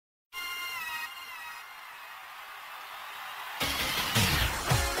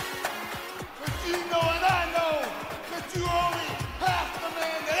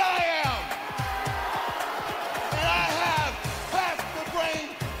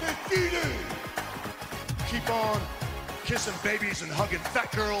keep on kissing babies and hugging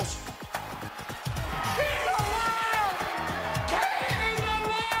fat girls. He's alive! Kane is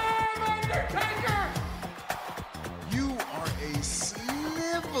alive, Undertaker! You are a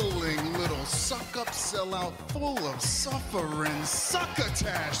sniveling little suck-up sellout full of suffering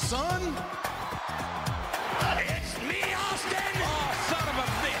succotash, son! It's me, Austin! Oh, son of a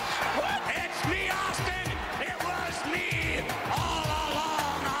bitch! What? It's me, Austin! It was me all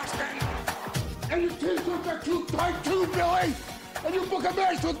along, Austin! And your t-shirts are too tight too, Billy! And you book a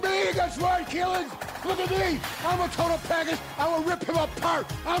match with me against Ryan Keelan! Look at me! I'm a total package! I will rip him apart!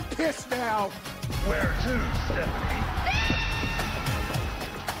 I'm pissed now! Where to, Stephanie?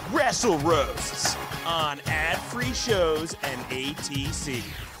 Wrestle Roasts on ad-free shows and ATC.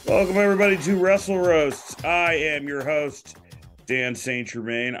 Welcome, everybody, to Wrestle Roasts. I am your host, Dan St.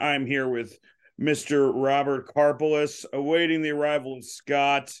 Germain. I'm here with Mr. Robert Karpolis, awaiting the arrival of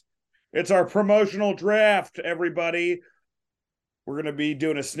Scott. It's our promotional draft, everybody. We're going to be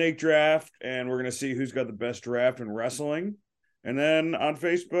doing a snake draft, and we're going to see who's got the best draft in wrestling. And then on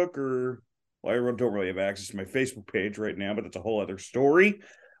Facebook, well, everyone don't really have access to my Facebook page right now, but that's a whole other story.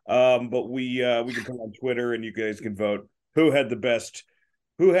 But we can come on Twitter, and you guys can vote who had the best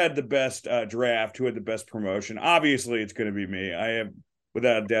draft, who had the best promotion. Obviously, it's going to be me. I am,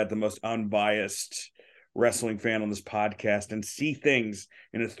 without a doubt, the most unbiased wrestling fan on this podcast and see things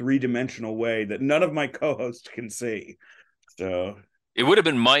in a three-dimensional way that none of my co-hosts can see. So it would have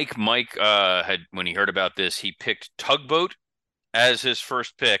been Mike. Mike had, when he heard about this, he picked Tugboat as his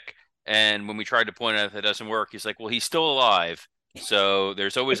first pick. And when we tried to point out if it doesn't work, he's like, well, he's still alive. So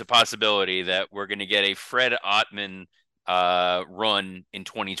there's always a possibility that we're going to get a Fred Ottman run in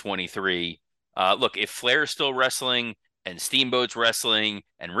 2023. Look, if Flair's still wrestling and Steamboat's wrestling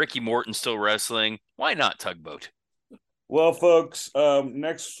and Ricky Morton's still wrestling, why not Tugboat? Well, folks,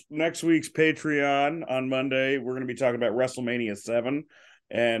 next week's Patreon on Monday, we're going to be talking about WrestleMania 7.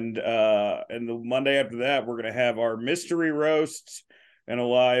 And the Monday after that, we're going to have our mystery roasts and a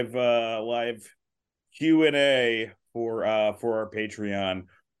live Q&A for our Patreon,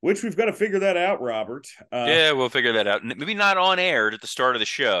 which we've got to figure that out, Robert. Yeah, we'll figure that out. Maybe not on air at the start of the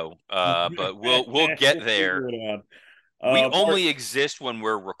show, but we'll get there. We only exist when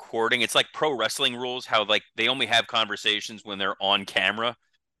we're recording. It's like pro wrestling rules, how like they only have conversations when they're on camera.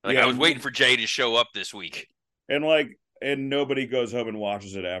 Like I was waiting for Jay to show up this week. And nobody goes home and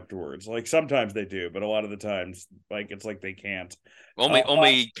watches it afterwards. Like sometimes they do, but a lot of the times, like it's like they can't.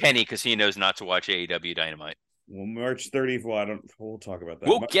 Only Kenny, because he knows not to watch AEW Dynamite. Well, March 30th. Well, we'll talk about that.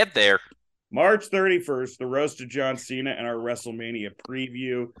 We'll get there. March 31st, the roast of John Cena and our WrestleMania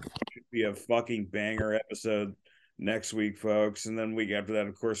preview. Should be a fucking banger episode next week, folks. And then week after that,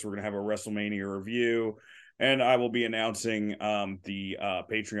 of course, we're going to have a WrestleMania review. And I will be announcing the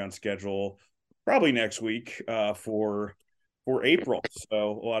Patreon schedule probably next week for April.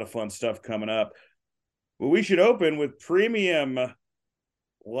 So a lot of fun stuff coming up. But we should open with premium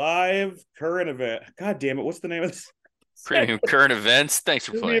live current event. God damn it. What's the name of this? Premium current events. Thanks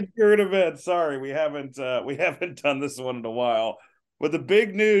for playing. Current events. Sorry, we haven't done this one in a while. But the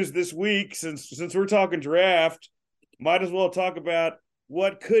big news this week, since we're talking draft, might as well talk about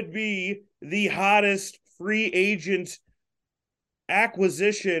what could be the hottest free agent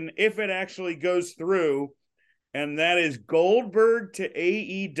acquisition if it actually goes through, and that is Goldberg to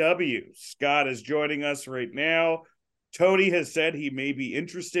AEW. Scott is joining us right now. Tony has said he may be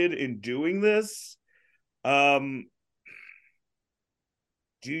interested in doing this. Do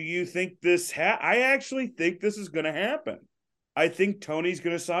you think this I actually think this is going to happen. I think Tony's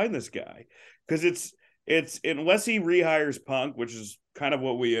going to sign this guy because it's unless he rehires Punk, which is kind of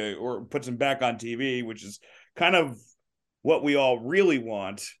what we or puts him back on TV, which is kind of what we all really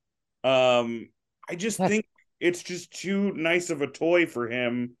want. I just think it's just too nice of a toy for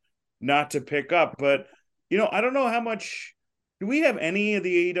him not to pick up. But I don't know how much. Do we have any of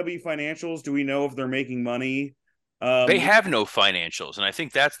the AEW financials? Do we know if they're making money? They have no financials, and I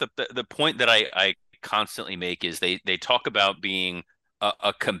think that's the point that I constantly make is they talk about being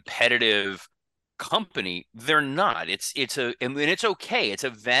a competitive company. They're not. It's okay. It's a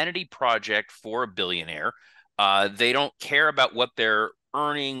vanity project for a billionaire. They don't care about what they're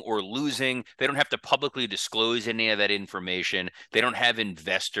earning or losing. They don't have to publicly disclose any of that information. They don't have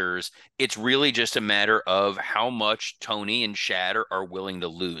investors. It's really just a matter of how much Tony and Shad are willing to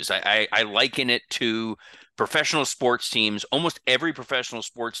lose. I liken it to professional sports teams. Almost every professional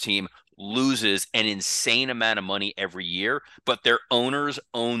sports team loses an insane amount of money every year, but their owners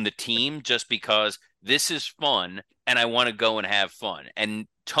own the team just because this is fun and I want to go and have fun. And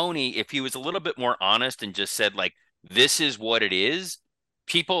Tony, if he was a little bit more honest and just said, like, this is what it is,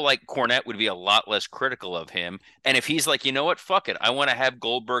 people like Cornette would be a lot less critical of him. And if he's like, you know what, fuck it, I want to have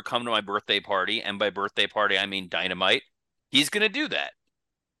Goldberg come to my birthday party, and by birthday party I mean Dynamite, he's going to do that.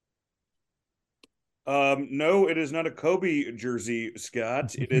 No, it is not a Kobe jersey,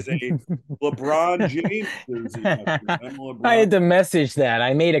 Scott. It is a LeBron James jersey. I had to message that.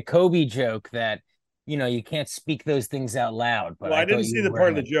 I made a Kobe joke that, you can't speak those things out loud. But well, I didn't see the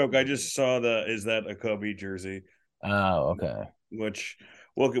part of the joke. I just saw is that a Kobe jersey? Oh, okay. Which,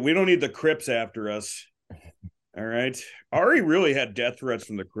 well, we don't need the Crips after us. All right. Ari really had death threats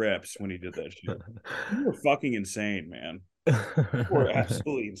from the Crips when he did that shit. You were fucking insane, man. You were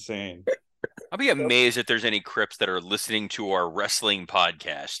absolutely insane. I'll be amazed if there's any Crips that are listening to our wrestling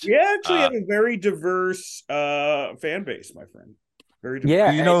podcast. We actually have a very diverse fan base, my friend. Very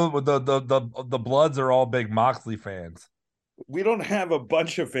diverse. Yeah, the Bloods are all big Moxley fans. We don't have a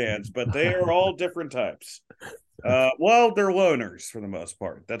bunch of fans, but they are all different types. Well, they're loners for the most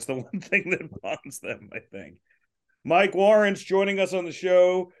part. That's the one thing that bonds them, I think. Mike Warren's joining us on the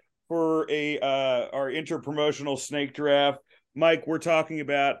show for our interpromotional snake draft. Mike, we're talking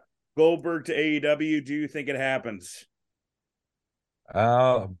about Goldberg to AEW. Do you think it happens?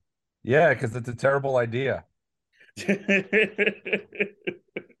 Yeah, because it's a terrible idea.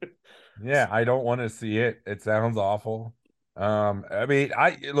 Yeah, I don't want to see it. It sounds awful. I mean,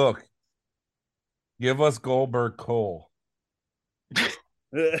 give us Goldberg Cole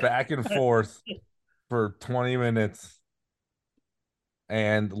back and forth for 20 minutes,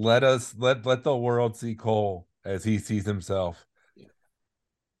 and let the world see Cole as he sees himself.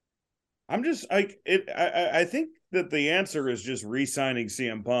 I'm just I think that the answer is just re-signing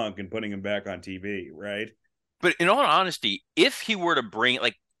CM Punk and putting him back on TV, right? But in all honesty, if he were to bring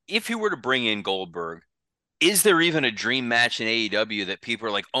in Goldberg, is there even a dream match in AEW that people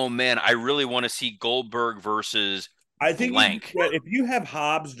are like, oh man, I really want to see Goldberg versus I think blank? If you have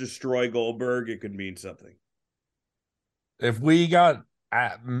Hobbs destroy Goldberg, it could mean something. If we got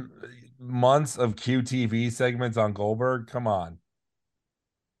months of QTV segments on Goldberg, come on,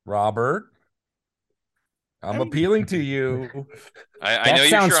 Robert. I'm appealing to you. I know that you're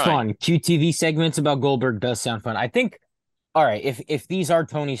sounds trying. fun. QTV segments about Goldberg does sound fun. I think, all right, if these are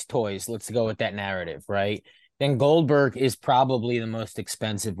Tony's toys, let's go with that narrative, right? Then Goldberg is probably the most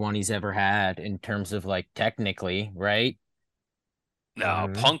expensive one he's ever had in terms of like technically, right? No,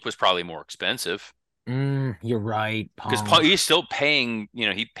 Punk was probably more expensive. You're right. Because Punk, he's still paying,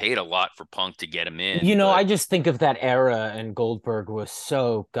 he paid a lot for Punk to get him in. I just think of that era and Goldberg was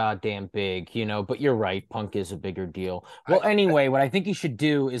so goddamn big, but you're right. Punk is a bigger deal. Well, anyway, what I think you should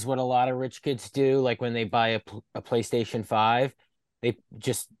do is what a lot of rich kids do. Like when they buy a PlayStation 5, they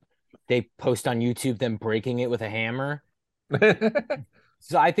post on YouTube them breaking it with a hammer.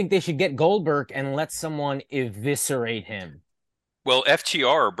 So I think they should get Goldberg and let someone eviscerate him. Well, FTR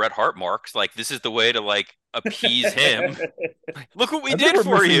or Bret Hart marks, like, this is the way to, like, appease him. Look what we did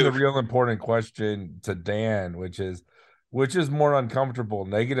for you. The real important question to Dan, which is more uncomfortable,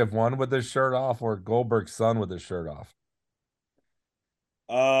 -1 with his shirt off or Goldberg's son with his shirt off?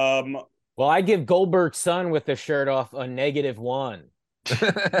 Well, I give Goldberg's son with the shirt off a -1.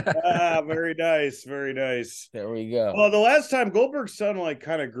 Very nice, very nice. There we go. Well, the last time Goldberg's son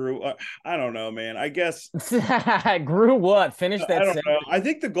kind of grew, I don't know, man. I guess grew what? Finish that. I don't know. I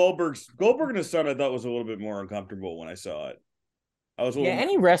think the Goldberg and his son I thought was a little bit more uncomfortable when I saw it.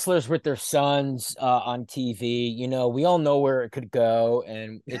 Any wrestlers with their sons on TV, we all know where it could go,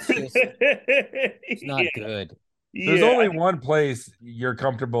 and it's just it's not good. There's only one place you're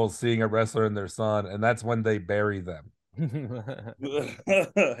comfortable seeing a wrestler and their son, and that's when they bury them. Hey,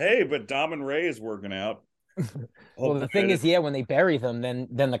 but Dom and Ray is working out. Well, the thing is, when they bury them,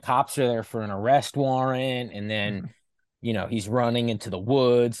 then the cops are there for an arrest warrant, and then he's running into the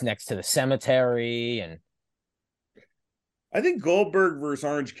woods next to the cemetery. And I think Goldberg versus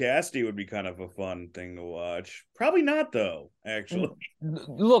Orange Cassidy would be kind of a fun thing to watch. Probably not, though, actually.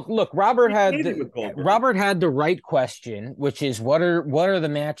 Look, Robert had the right question, which is what are the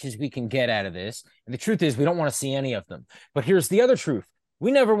matches we can get out of this? And the truth is we don't want to see any of them. But here's the other truth.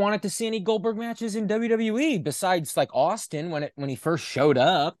 We never wanted to see any Goldberg matches in WWE besides like Austin when he first showed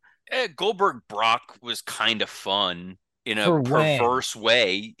up. Goldberg Brock was kind of fun. In a perverse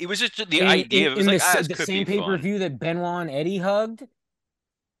way. It was just the idea of it was the same pay-per-view that Benoit and Eddie hugged.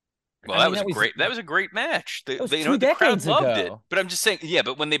 Well, that was a great match. The crowd loved it. But I'm just saying,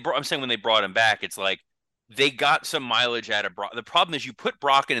 but when they brought him back, it's like they got some mileage out of Brock. The problem is you put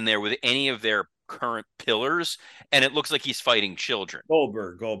Brock in there with any of their current pillars, and it looks like he's fighting children.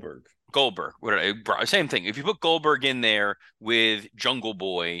 Goldberg. Goldberg, same thing. If you put Goldberg in there with Jungle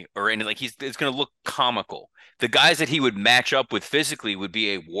Boy or any like it's going to look comical. The guys that he would match up with physically would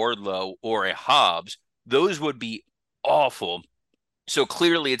be a Wardlow or a Hobbs. Those would be awful. So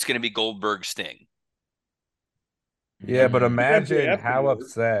clearly, it's going to be Goldberg Sting. Yeah, but imagine MJF could how work.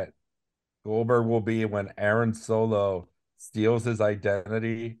 upset Goldberg will be when Aaron Solo steals his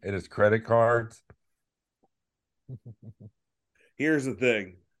identity and his credit cards. Here's the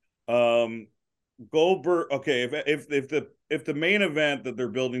thing. Goldberg, okay, if the main event that they're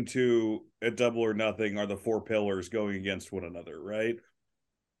building to at Double or Nothing are the four pillars going against one another, right?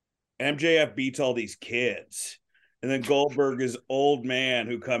 MJF beats all these kids. And then Goldberg is old man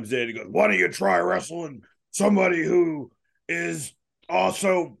who comes in and goes, "Why don't you try wrestling somebody who is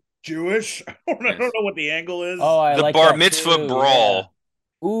also Jewish?" I don't know what the angle is. Oh, I the like bar that mitzvah too, brawl.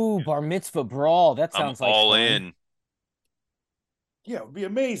 Yeah. Ooh, bar mitzvah brawl. That I'm sounds like all fun. in. Yeah, it would be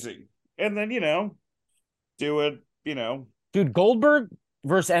amazing. And then, do it, Dude, Goldberg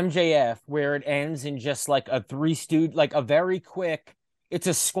versus MJF, where it ends in just like a like a very quick, it's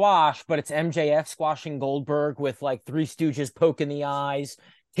a squash, but it's MJF squashing Goldberg with like Three Stooges poking the eyes,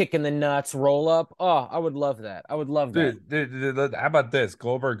 kicking the nuts, roll up. Oh, I would love that. I would love that. Dude, how about this?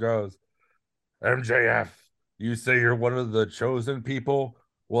 Goldberg goes, MJF, you say you're one of the chosen people?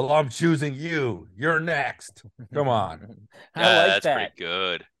 Well, I'm choosing you. You're next. Come on. I like That's that. pretty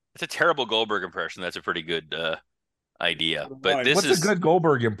good. It's a terrible Goldberg impression. That's a pretty good idea. But What's a good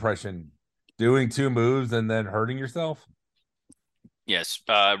Goldberg impression? Doing two moves and then hurting yourself? Yes,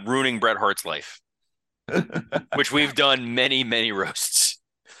 ruining Bret Hart's life, which we've done many, many roasts.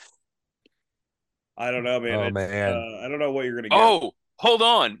 I don't know, man. Oh, man. I don't know what you're gonna get. Oh, hold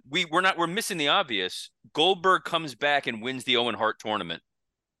on. We're missing the obvious. Goldberg comes back and wins the Owen Hart tournament.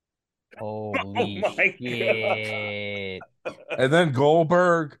 Holy shit. And then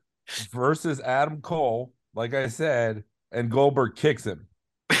Goldberg versus Adam Cole, like I said, and Goldberg kicks him.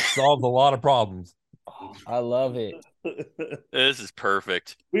 Solves a lot of problems. I love it. This is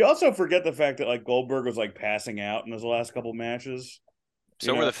perfect. We also forget the fact that like Goldberg was like passing out in his last couple matches.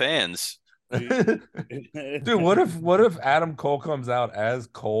 So were the fans. Dude, what if Adam Cole comes out as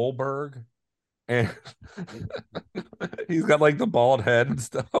Goldberg and he's got like the bald head and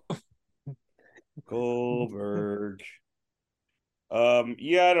stuff? Goldberg.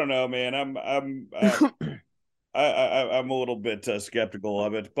 Yeah, I don't know, man. I'm a little bit skeptical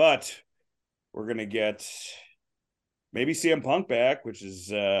of it, but we're gonna get maybe CM Punk back, which is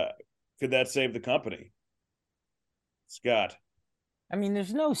could that save the company? Scott. I mean,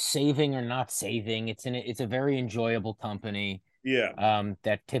 there's no saving or not saving. It's a very enjoyable company. Yeah.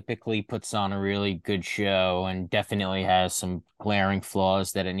 That typically puts on a really good show and definitely has some glaring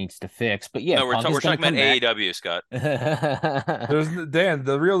flaws that it needs to fix. But yeah, No, we're talking about AEW, Scott. Dan,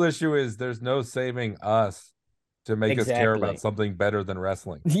 the real issue is there's no saving us to make us care about something better than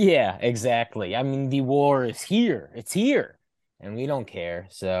wrestling. Yeah, exactly. I mean, the war is here. It's here. And we don't care.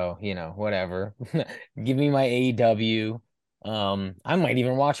 So, whatever. Give me my AEW. I might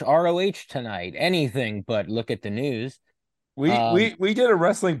even watch ROH tonight. Anything but look at the news. We did a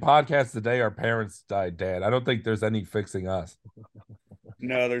wrestling podcast the day our parents died, Dad. I don't think there's any fixing us.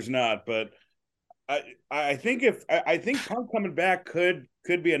 No, there's not. But I think Punk coming back could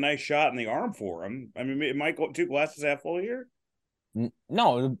be a nice shot in the arm for him. I mean, it might go two glasses half full here.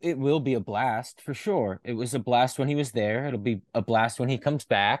 No, it will be a blast for sure. It was a blast when he was there. It'll be a blast when he comes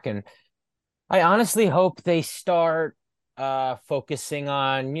back. And I honestly hope they start focusing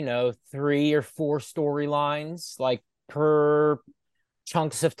on, 3 or 4 storylines like per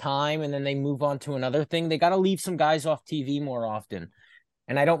chunks of time, and then they move on to another thing. They got to leave some guys off TV more often.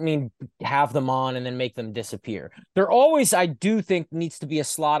 And I don't mean have them on and then make them disappear. There always, I do think, needs to be a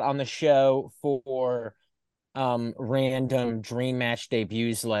slot on the show for random dream match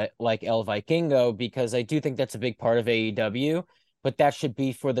debuts like El Vikingo, because I do think that's a big part of AEW, but that should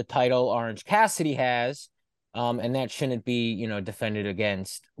be for the title Orange Cassidy has. And that shouldn't be, defended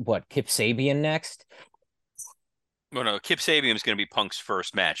against Kip Sabian next. Well, no, Kip Sabian's going to be Punk's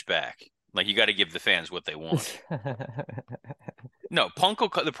first match back. Like, you got to give the fans what they want. No,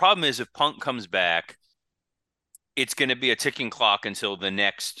 the problem is if Punk comes back, it's going to be a ticking clock until the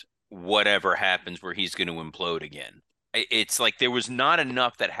next whatever happens where he's going to implode again. It's like there was not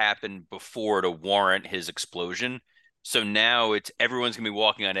enough that happened before to warrant his explosion. So now everyone's going to be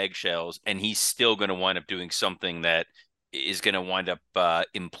walking on eggshells, and he's still going to wind up doing something that is going to wind up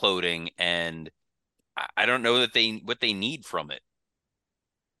imploding. And I don't know what they need from it.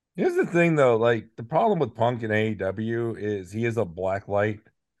 Here's the thing, though. Like, the problem with Punk in AEW is he is a black light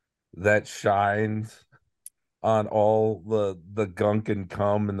that shines on all the gunk and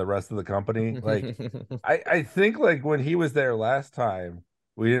cum and the rest of the company. Like I think like when he was there last time,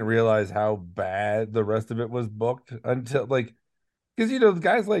 we didn't realize how bad the rest of it was booked until like because the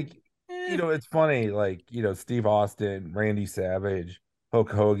guys like it's funny like Steve Austin, Randy Savage,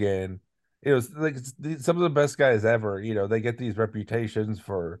 Hulk Hogan, like some of the best guys ever. They get these reputations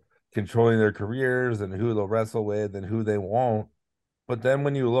for controlling their careers and who they'll wrestle with and who they won't. But then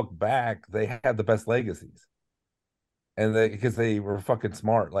when you look back, they had the best legacies, and because they were fucking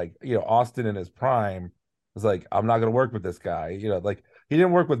smart. Like Austin in his prime was like, I'm not gonna work with this guy. Like he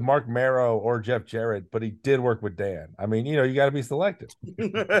didn't work with Mark Marrow or Jeff Jarrett, but he did work with Dan. I mean, you got to be selective.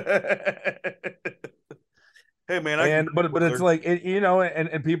 Hey man, but it's like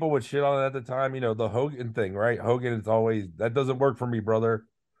and people would shit on it at the time. The Hogan thing, right? Hogan is always that doesn't work for me, brother.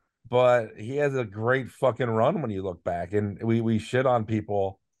 But he has a great fucking run when you look back, and we shit on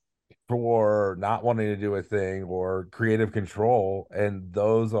people for not wanting to do a thing or creative control, and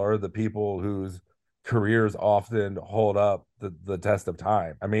those are the people whose careers often hold up the test of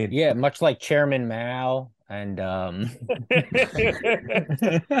time. I mean, Yeah, much like Chairman Mao and dude,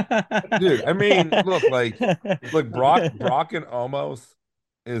 I mean, look, Brock and Omos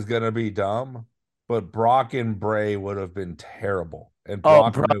is gonna be dumb, but Brock and Bray would have been terrible, and Oh,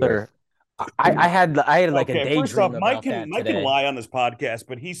 Brock knew it. brother. I had like a okay, first off, daydream about that Mike today. can lie on this podcast,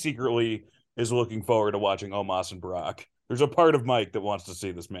 but he secretly is looking forward to watching Omos and Brock. There's a part of Mike that wants to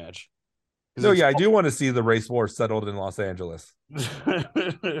see this match. No, yeah, I do want to see the race war settled in Los Angeles.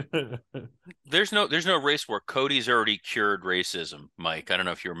 There's no race war. Cody's already cured racism, Mike. I don't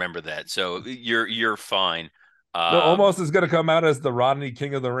know if you remember that. So you're fine. No, Omos is going to come out as the Rodney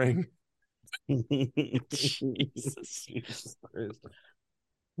King of the Ring. Jesus. I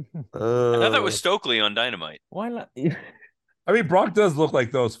thought that was Stokely on Dynamite. Why not? I mean, Brock does look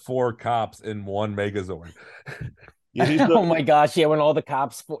like those 4 cops in one Megazord. Yeah, oh my gosh, yeah, when all the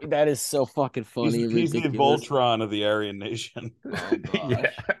cops that is so fucking funny. He's the Voltron of the Aryan Nation. Oh gosh.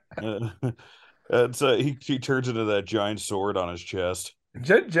 Yeah. He turns into that giant sword on his chest.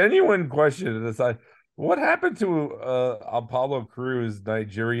 Genuine question to decide what happened to Apollo Crews,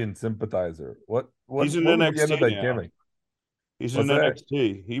 Nigerian sympathizer. What he's in what NXT was the end of that now. gimmick? He's in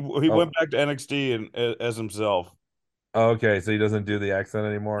NXT. He went back to NXT and as himself. Oh, okay, so he doesn't do the accent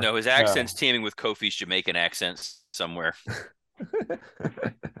anymore. No, his accent's teaming with Kofi's Jamaican accents somewhere.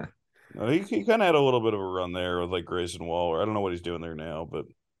 No, he kind of had a little bit of a run there with like Grayson Waller. I don't know what he's doing there now, but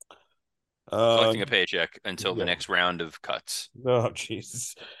collecting a paycheck until the next round of cuts. Oh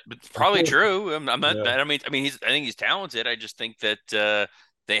Jesus, but probably true. I'm not. Yeah. I mean, I think he's talented. I just think that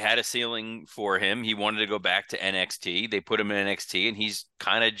they had a ceiling for him. He wanted to go back to NXT. They put him in NXT, and he's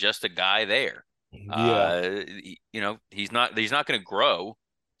kind of just a guy there. Yeah, he's not going to grow,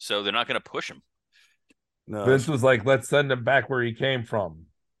 so they're not going to push him. No, Vince was like, "Let's send him back where he came from,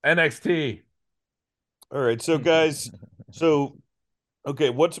 NXT." All right, so guys, okay,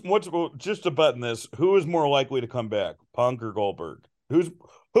 what's just to button this? Who is more likely to come back, Punk or Goldberg?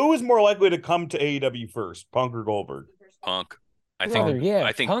 Who is more likely to come to AEW first, Punk or Goldberg? Punk. I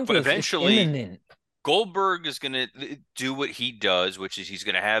think Punk eventually Goldberg is going to do what he does, which is he's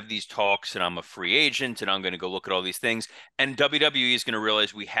going to have these talks, and I'm a free agent, and I'm going to go look at all these things. And WWE is going to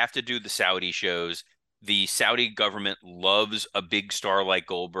realize we have to do the Saudi shows. The Saudi government loves a big star like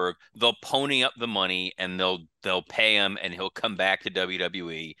Goldberg. They'll pony up the money, and they'll pay him, and he'll come back to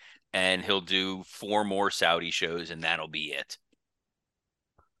WWE, and he'll do 4 more Saudi shows, and that'll be it.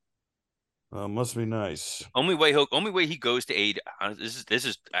 Must be nice. Only way he goes to AEW. This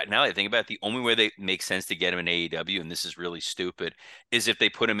is now that I think about it, the only way they make sense to get him in AEW, and this is really stupid, is if they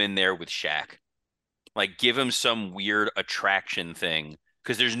put him in there with Shaq. Like, give him some weird attraction thing,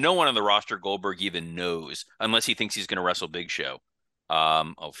 because there's no one on the roster Goldberg even knows, unless he thinks he's going to wrestle Big Show.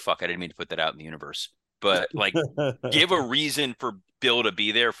 Oh fuck, I didn't mean to put that out in the universe. But like, give a reason for Bill to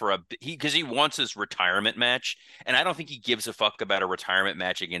be there for because he wants this retirement match, and I don't think he gives a fuck about a retirement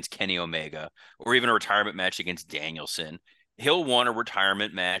match against Kenny Omega or even a retirement match against Danielson. He'll want a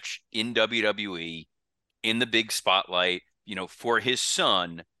retirement match in WWE in the big spotlight, for his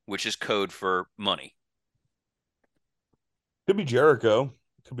son, which is code for money. Could be Jericho.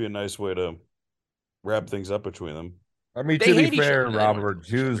 Could be a nice way to wrap things up between them. I mean, to be fair, Robert,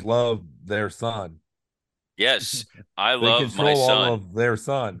 Jews love their son. Yes, I love my son. All of their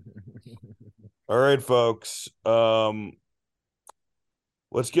son. All right, folks.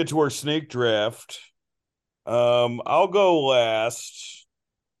 Let's get to our snake draft. I'll go last,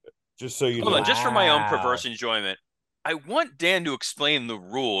 just so you know. Hold on, just for my own perverse enjoyment. I want Dan to explain the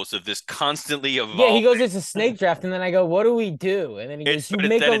rules of this constantly evolving. Yeah, he goes, it's a snake draft, and then I go, what do we do? And then he goes, you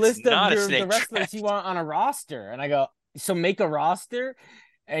make a list of the wrestlers you want on a roster. And I go, so make a roster?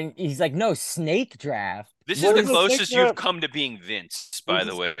 And he's like, no, snake draft. This is the closest you've come to being Vince, by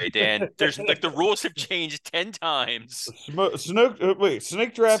the way, Dan. There's like the rules have changed 10 times.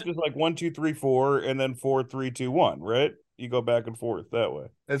 Snake draft is like 1, 2, 3, 4, and then 4, 3, 2, 1, right? You go back and forth that way.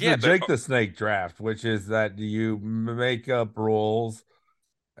 It's the Jake the Snake draft, which is that you make up rules,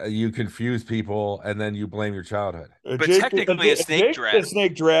 you confuse people, and then you blame your childhood. But technically, a snake draft. The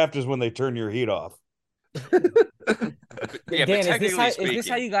snake draft is when they turn your heat off. Yeah, Dan, is this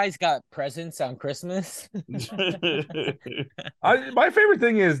how you guys got presents on Christmas? My favorite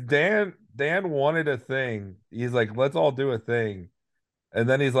thing is Dan wanted a thing. He's like, let's all do a thing. And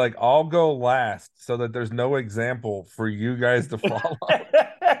then he's like, I'll go last so that there's no example for you guys to follow.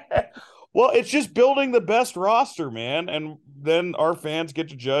 Well, it's just building the best roster, man. And then our fans get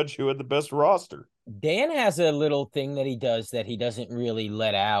to judge who had the best roster. Dan has a little thing that he does that he doesn't really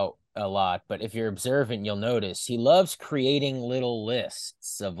let out a lot. But if you're observant, you'll notice he loves creating little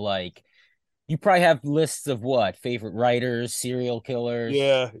lists of like, you probably have lists of what? Favorite writers, serial killers.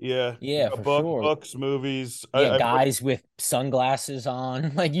 Yeah, for sure. Books, movies. Yeah, guys with sunglasses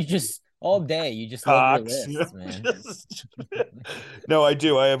on. Like you just all day, you just love your lists, man. No, I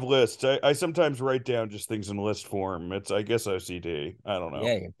do. I have lists. I sometimes write down just things in list form. It's, I guess, OCD. I don't know.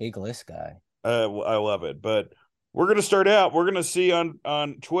 Yeah, you're a big list guy. I love it. But we're gonna start out. We're gonna see on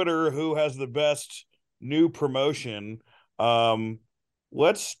Twitter who has the best new promotion.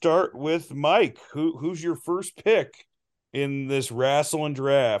 Let's start with Mike. Who's your first pick in this wrestling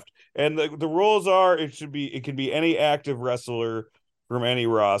draft? And the rules are it can be any active wrestler from any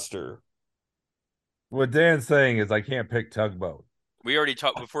roster. What Dan's saying is I can't pick Tugboat. We already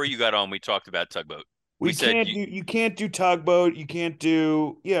talked before you got on. We talked about Tugboat. You can't do Tugboat. You can't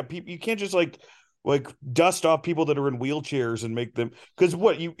do you can't just like dust off people that are in wheelchairs and make them, because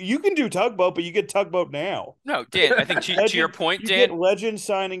what you can do Tugboat, but you get Tugboat now. No, Dan, I think to your point, Dan, get Legend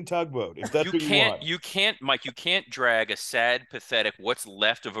signing Tugboat. If that's what you want. Mike, you can't drag a sad, pathetic what's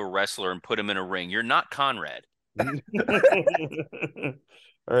left of a wrestler and put him in a ring. You're not Conrad.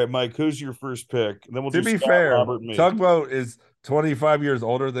 All right, Mike, who's your first pick? Then we'll to be Scott, fair, Robert, me. Tugboat is 25 years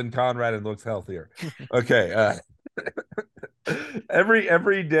older than Conrad and looks healthier. Okay.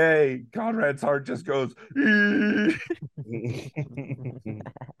 Every day Conrad's heart just goes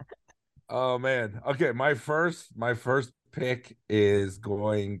oh man. Okay, my first pick is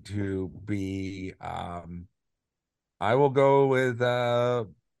going to be I'll go with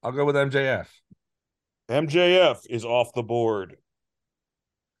MJF. MJF is off the board.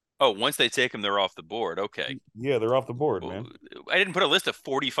 Oh, once they take them, they're off the board. Okay. Yeah, they're off the board, man. I didn't put a list of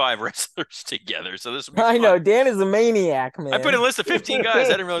 45 wrestlers together, so this. I know Dan is a maniac, man. I put a list of 15 guys.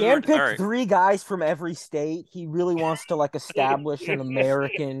 I didn't really. Dan picked 3 guys from every state. He really wants to like establish an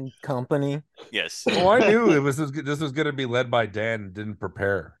American company. Yes. Well, I knew this was going to be led by Dan and didn't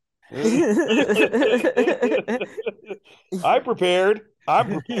prepare. I'm prepared. All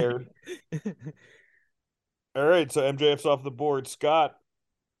right, so MJF's off the board. Scott,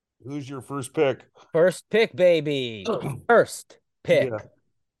 who's your first pick? First pick, baby. First pick. Yeah.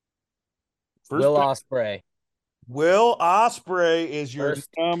 Will Ospreay. Will Ospreay is your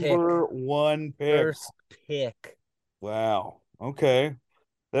number 1 pick. First pick. Wow. Okay.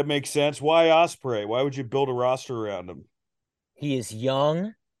 That makes sense. Why Ospreay? Why would you build a roster around him? He is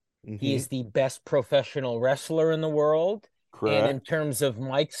young. Mm-hmm. He is the best professional wrestler in the world. Correct. And in terms of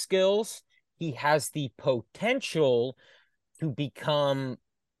mic skills, he has the potential to become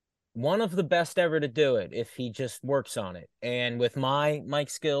one of the best ever to do it if he just works on it. And with my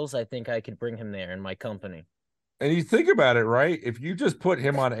mic skills, I think I could bring him there in my company. And you think about it, right? If you just put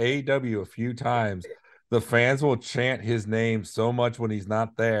him on AEW a few times, the fans will chant his name so much when he's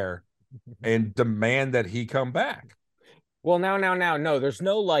not there and demand that he come back. Well, no, there's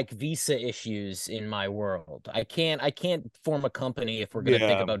no like visa issues in my world. I can't form a company if we're going to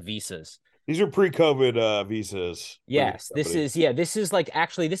think about visas. These are pre-COVID visas. Yes, this is like,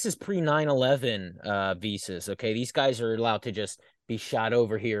 actually, this is pre-9/11 visas. Okay, these guys are allowed to just be shot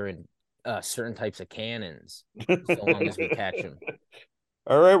over here in certain types of cannons, so long as we catch them.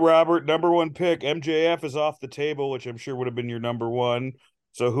 All right, Robert, number 1 pick. MJF is off the table, which I'm sure would have been your number 1.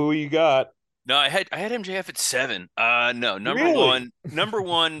 So who you got? No, I had MJF at 7. No, number one.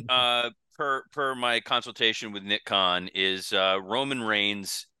 Per my consultation with Nick Khan is Roman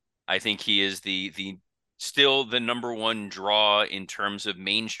Reigns. I think he is the still the number 1 draw in terms of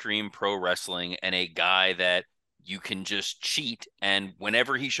mainstream pro wrestling, and a guy that you can just cheat, and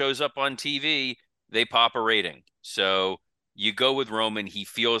whenever he shows up on TV, they pop a rating. So you go with Roman. He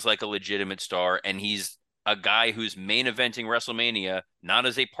feels like a legitimate star, and he's a guy who's main eventing WrestleMania, not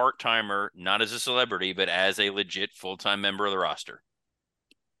as a part-timer, not as a celebrity, but as a legit full-time member of the roster.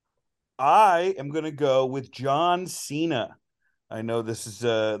 I am going to go with John Cena. I know this is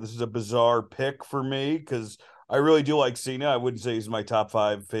a bizarre pick for me because I really do like Cena. I wouldn't say he's my top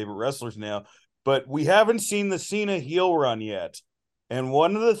 5 favorite wrestlers now, but we haven't seen the Cena heel run yet. And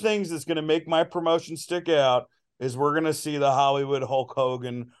one of the things that's going to make my promotion stick out is we're going to see the Hollywood Hulk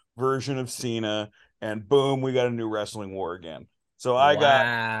Hogan version of Cena, and boom, we got a new wrestling war again. So I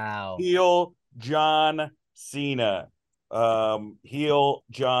got heel John Cena. Heel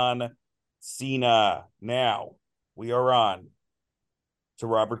John Cena. Now we are on to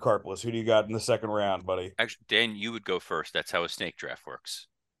Robert Karplus. Who do you got in the second round, buddy? Actually, Dan, you would go first. That's how a snake draft works.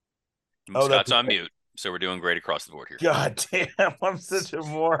 Oh, Scott's on mute, so we're doing great across the board here. God damn, I'm such a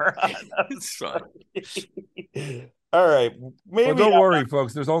moron. It's fun. All right, maybe. Well, don't worry,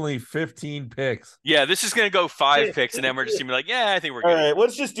 folks. There's only 15 picks. Yeah, this is going to go 5 picks, and then we're just going to be like, yeah, I think we're good. All right,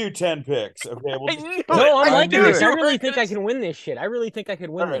 let's just do 10 picks. Okay. No, I'm liking this. I really think I can win this shit. I really think I could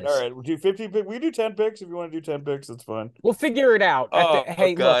win this. All right. We'll do 50 picks. We do 10 picks if you want to do 10 picks. That's fine. We'll figure it out.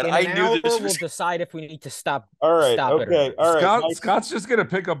 Hey, God. look, in an hour, we'll decide if we need to stop. All right. Stop okay. it All right. Scott's just gonna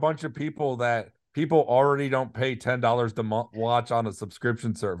pick a bunch of people that people already don't pay $10 to watch on a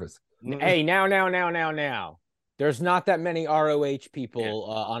subscription service. Hey, now. There's not that many ROH people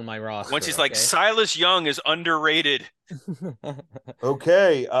on my roster. Once he's like, Silas Young is underrated.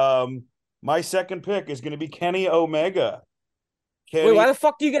 Okay. My second pick is going to be Kenny Omega. Wait, why the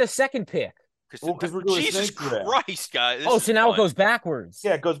fuck do you get a second pick? Because we're doing Jesus Christ, guys. So now it goes backwards.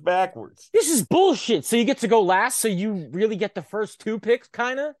 Yeah, it goes backwards. This is bullshit. So you get to go last, so you really get the first 2 picks,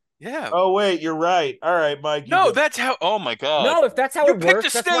 kind of? Yeah. Oh, wait, you're right. All right, Mike. No, that's how. Oh, my God. No, if that's how it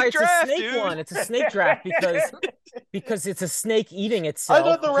works, that's why it's draft, a snake dude. one. It's a snake draft because it's a snake eating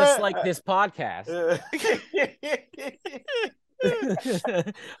itself, just like this podcast.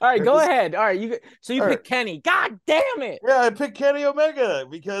 All right, go ahead. All right, you pick Kenny. God damn it! Yeah, I picked Kenny Omega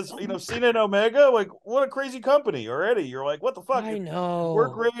because Cena and Omega, like, what a crazy company already. You're like, what the fuck? I know. We're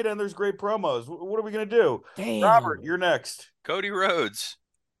great, and there's great promos. What are we gonna do? Damn. Robert, you're next. Cody Rhodes.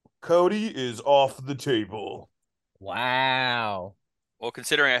 Cody is off the table. Wow. Well,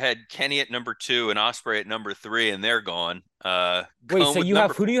 considering I had Kenny at number 2 and Ospreay at number 3, and they're gone. Wait, so you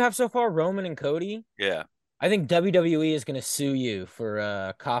have who do you have so far? Roman and Cody? Yeah. I think WWE is going to sue you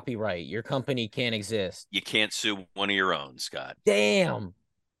for copyright. Your company can't exist. You can't sue one of your own, Scott. Damn.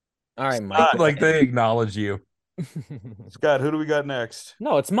 All right, Mike. Like they acknowledge you. Scott, who do we got next?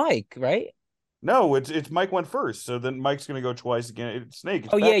 No, it's Mike, right? No, it's Mike went first, so then Mike's going to go twice again. It's Snake.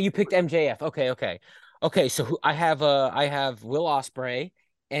 Oh yeah, you picked MJF. Okay. So I have Will Ospreay,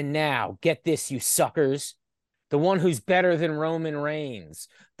 and now get this, you suckers, the one who's better than Roman Reigns,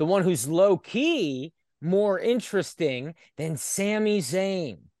 the one who's low key more interesting than Sami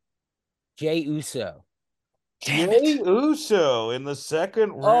Zayn, Jey Uso. Jey Uso in the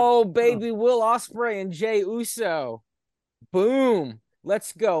second round. Oh baby, Will Ospreay and Jey Uso. Boom.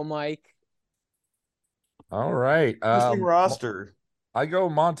 Let's go, Mike. All right. Roster. I go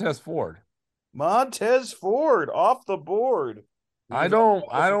Montez Ford. Montez Ford off the board. I don't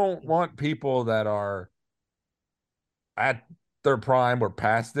want people that are at their prime or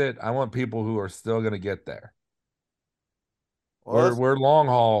past it. I want people who are still going to get there. We're long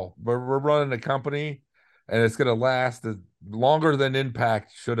haul. We're running a company, and it's going to last longer than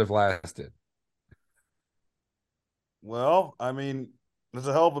Impact should have lasted. Well, I mean, that's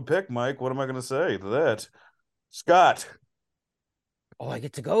a hell of a pick, Mike. What am I going to say to that? Scott. Oh, I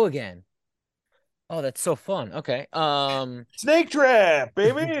get to go again. Oh, that's so fun. Okay. Snake Trap,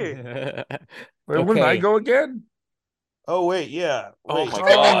 baby. Wait, wouldn't I go again? Oh, wait, yeah. Wait. Oh, my God.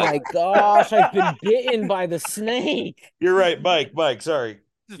 Oh, my gosh. I've been bitten by the snake. You're right, Mike. Sorry.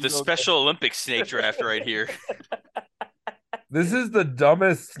 This is the Special Olympics snake draft right here. This is the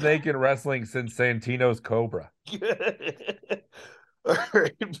dumbest snake in wrestling since Santino's Cobra. All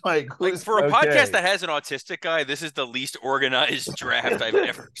right, Mike. Like, for a podcast that has an autistic guy, this is the least organized draft I've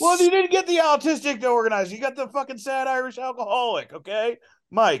ever seen. Well, you didn't get the autistic to organize. You got the fucking sad Irish alcoholic, okay?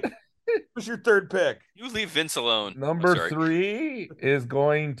 Mike, what's your third pick? You leave Vince alone. Number 3 is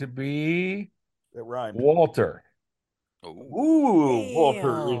going to be It rhymed. Walter. Ooh,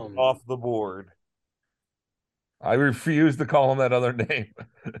 Walter is off the board. I refuse to call him that other name,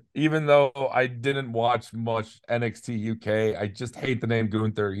 even though I didn't watch much NXT UK. I just hate the name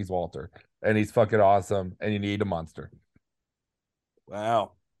Gunther. He's Walter, and he's fucking awesome, and you need a monster.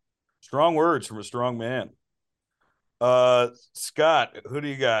 Wow. Strong words from a strong man. Scott, who do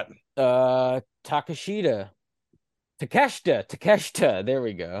you got? Takeshita. There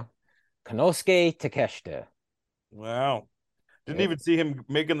we go. Konosuke Takeshita. Wow. Didn't Yep. even see him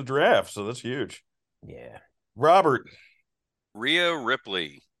making the draft, so that's huge. Yeah. Robert. Rhea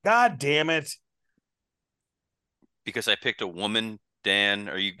Ripley. God damn it. Because I picked a woman, Dan.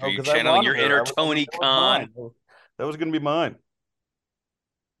 Are you 'Cause I channeling your wanted her. inner That was Tony Khan? mine. That was going to be mine.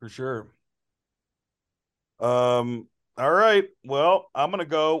 For sure. All right. Well, I'm going to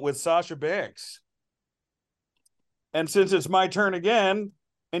go with Sasha Banks. And since it's my turn again,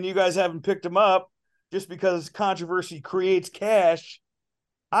 and you guys haven't picked him up, just because controversy creates cash,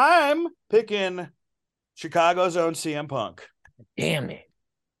 I'm picking Chicago's own CM Punk. Damn it.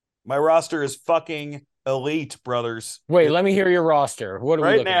 My roster is fucking elite, brothers. Wait, let me hear your roster. What are we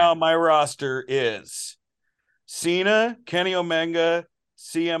Right looking now, at? my roster is Cena, Kenny Omega,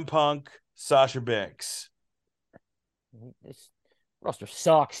 CM Punk, Sasha Banks. This roster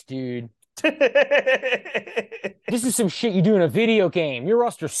sucks, dude. This is some shit you do in a video game. Your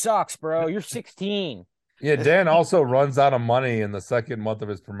roster sucks, bro. You're 16. Yeah, Dan also runs out of money in the second month of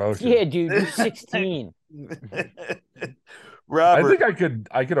his promotion. Yeah, dude, you're 16. Robert. I think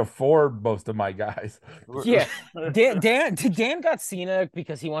I could afford most of my guys. Yeah. Dan got Cena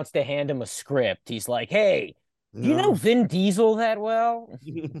because he wants to hand him a script. He's like, hey, do you know Vin Diesel that well?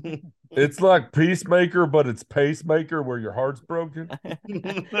 It's like Peacemaker, but it's Pacemaker where your heart's broken.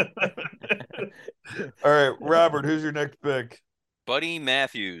 All right, Robert, who's your next pick? Buddy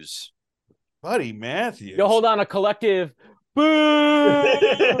Matthews. Buddy Matthews. Yo, hold on, a collective. Boo!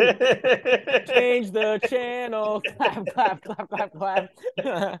 Change the channel. Clap, clap, clap, clap, clap.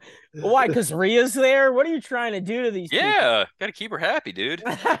 Why? Because Rhea's there? What are you trying to do to these Yeah, got to keep her happy, dude.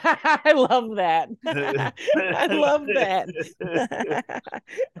 people? I love that. I love that.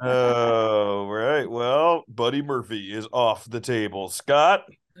 Oh, right. Well, Buddy Murphy is off the table. Scott?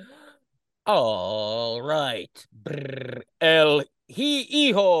 All right. El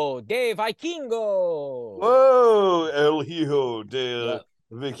Hijo de Vikingo. Whoa, El Hijo de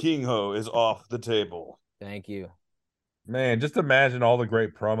Vikingo is off the table. Thank you. Man, just imagine all the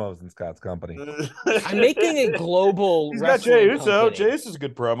great promos in Scott's company. I'm making a global He's got Jey Uso. Jey Uso's a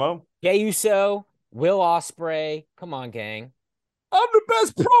good promo. Jey Uso, Will Ospreay. Come on, gang. I'm the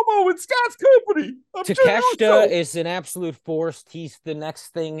best promo in Scott's company. Takeshita is an absolute force. He's the next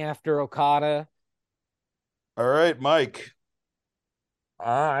thing after Okada. All right, Mike.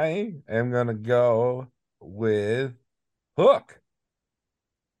 I am going to go with Hook.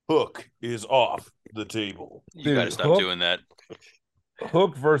 Hook is off the table. You got to stop doing that.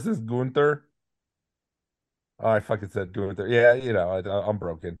 Hook versus Gunther. Oh, I fucking said Gunther. Yeah, you know, I'm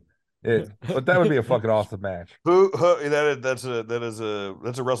broken. But that would be a fucking awesome match. That's a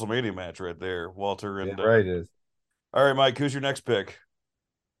WrestleMania match right there, Walter. And right, it is. All right, Mike, who's your next pick?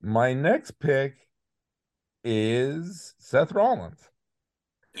 My next pick is Seth Rollins.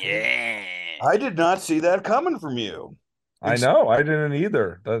 Yeah. I did not see that coming from you. I know, I didn't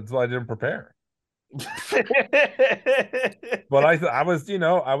either. That's why I didn't prepare. But I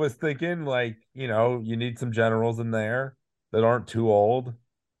was thinking, like, you need some generals in there that aren't too old.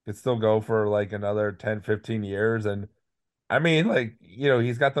 Could still go for like another 10, 15 years. And I mean, like,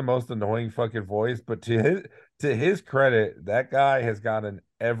 he's got the most annoying fucking voice, but to his credit, that guy has gotten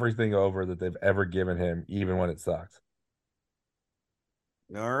everything over that they've ever given him, even when it sucks.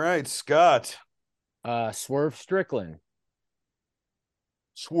 All right, Scott. Swerve Strickland.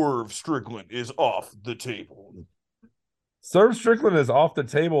 Swerve Strickland is off the table. Swerve Strickland is off the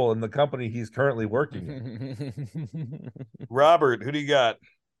table in the company he's currently working in. Robert, who do you got?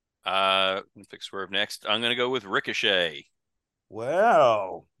 Pick Swerve next. I'm gonna go with Ricochet.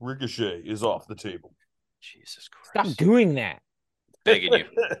 Wow, Ricochet is off the table. Jesus Christ! Stop doing that. Begging you,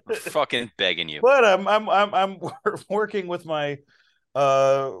 I'm fucking begging you. But I'm working with my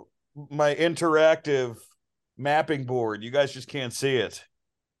my interactive mapping board. You guys just can't see it.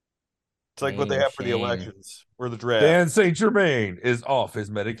 It's like what they have for the elections or the draft. Dan St. Germain is off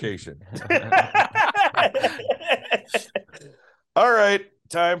his medication. All right,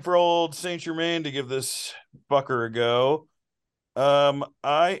 time for old St. Germain to give this fucker a go.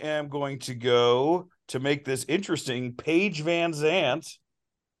 I am going to go to make this interesting, Paige Van Zant,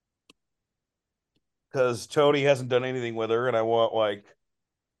 because Tony hasn't done anything with her, and I want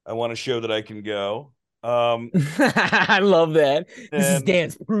to show that I can go. I love that. This is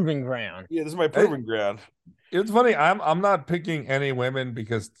Dan's proving ground. Yeah, this is my proving ground. It's funny. I'm not picking any women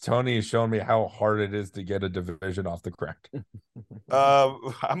because Tony has shown me how hard it is to get a division off the ground.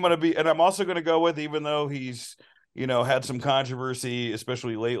 I'm also gonna go with, even though he's had some controversy,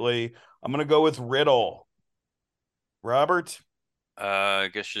 especially lately, I'm gonna go with Riddle. Robert. I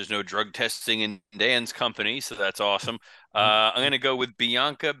guess there's no drug testing in Dan's company, so that's awesome. I'm gonna go with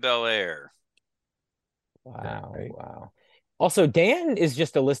Bianca Belair. Wow, Okay. wow. Also, Dan is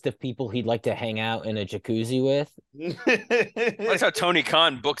just a list of people he'd like to hang out in a jacuzzi with. That's how Tony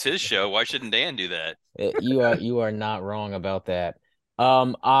Khan books his show. Why shouldn't Dan do that? You are not wrong about that.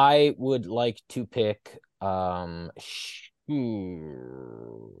 I would like to pick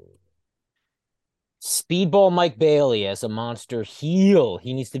Speedball Mike Bailey as a monster heel.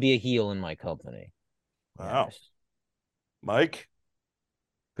 He needs to be a heel in my company. Wow. Yes. Mike?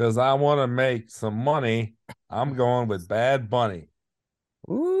 Because I want to make some money, I'm going with Bad Bunny.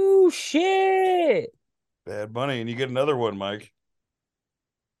 Ooh, shit. Bad Bunny. And you get another one, Mike.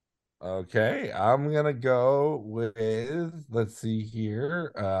 Okay, I'm gonna go with, let's see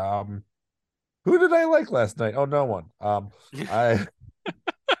here. Who did I like last night? Oh, no one. I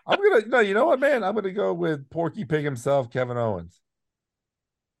I'm gonna no, you know what, man? I'm gonna go with Porky Pig himself, Kevin Owens.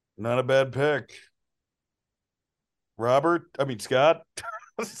 Not a bad pick. Scott.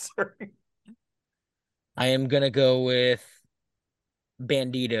 Sorry. I am gonna go with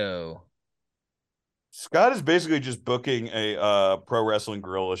Bandito. Scott is basically just booking a pro wrestling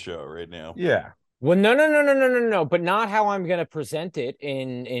gorilla show right now. Yeah. Well, no, but not how I'm gonna present it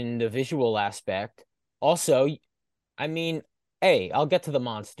in the visual aspect. Also, I mean, hey, I'll get to the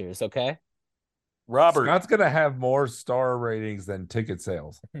monsters, okay? Robert. Scott's gonna have more star ratings than ticket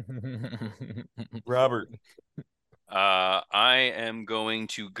sales. Robert. I am going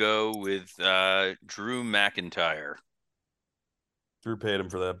to go with Drew McIntyre. Drew paid him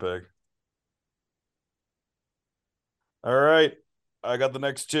for that pick. All right. I got the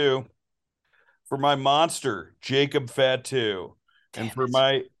next two. For my monster, Jacob Fatu. And for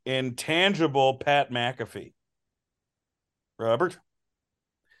my intangible, Pat McAfee. Robert?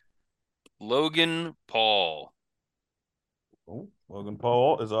 Logan Paul. Oh, Logan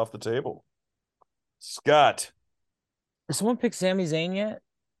Paul is off the table. Scott. Did someone pick Sami Zayn yet?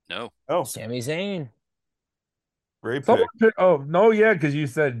 No. Oh, Sami Zayn. great pick. Oh, no, yeah, because you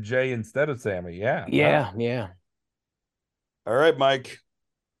said Jay instead of Sammy. Yeah. Yeah, Wow. yeah. All right, Mike.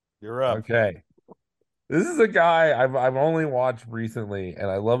 You're up. Okay. This is a guy I've only watched recently, and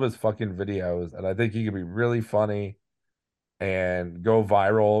I love his fucking videos, and I think he could be really funny and go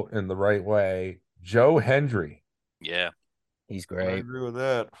viral in the right way. Joe Hendry. Yeah. He's I great. agree with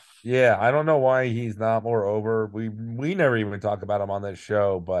that. Yeah, I don't know why he's not more over. We never even talk about him on this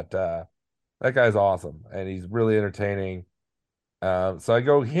show, but that guy's awesome and he's really entertaining. So I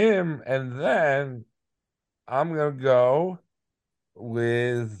go him, and then I'm gonna go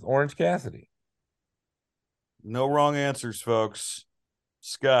with Orange Cassidy. No wrong answers, folks.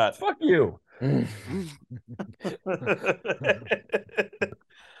 Scott. Fuck you.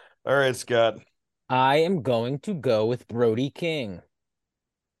 All right, Scott. I am going to go with Brody King.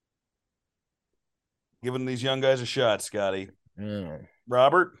 Giving these young guys a shot, Scotty. Mm.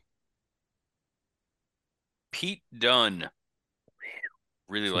 Robert. Pete Dunne.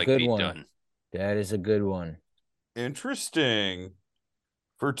 Really It's like a good Pete one. Dunne. That is a good one. Interesting.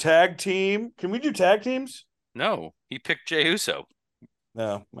 For tag team, can we do tag teams? No, he picked Jey Uso.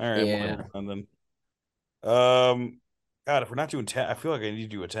 No. All right. Yeah. Then. God, if we're not doing tag, I feel like I need to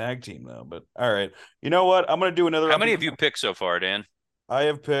do a tag team though. But all right. You know what? I'm gonna do another. How many have you picked so far, Dan? I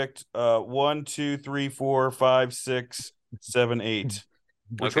have picked 1, 2, 3, 4, 5, 6, 7, 8.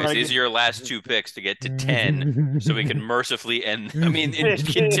 Okay, so these are your last two picks to get to 10, so we can mercifully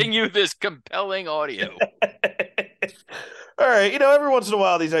continue this compelling audio. All right, every once in a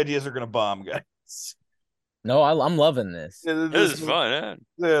while these ideas are gonna bomb, guys. No, I'm loving this. Yeah, This is fun, huh?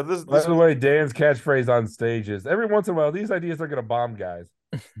 Yeah, By the way, Dan's catchphrase on stage is every once in a while these ideas are gonna bomb, guys.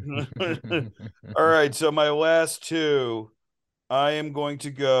 All right, so my last two, I am going to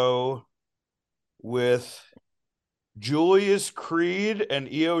go with Julius Creed and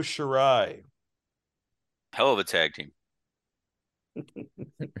Io Shirai. Hell of a tag team.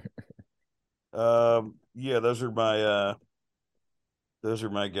 Yeah, those are my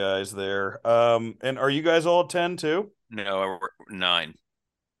guys there. And are you guys all 10 too? No, we're 9.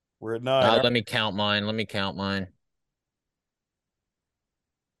 We're at 9. Let me count mine.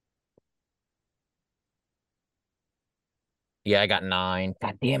 Yeah, I got 9.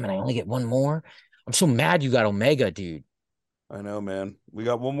 God damn it, I only get one more. I'm so mad you got Omega, dude. I know, man. We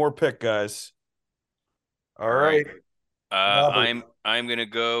got one more pick, guys. All right. Robert. I'm gonna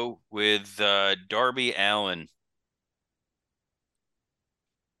go with Darby Allin.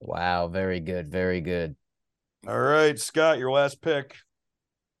 Wow, very good, very good. All right, Scott, your last pick.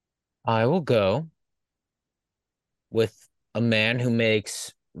 I will go with a man who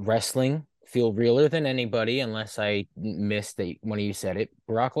makes wrestling feel realer than anybody, unless I missed that one of you said it.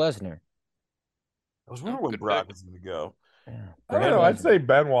 Brock Lesnar. I was wondering when Brock was going to go. Yeah, I don't know. I'd say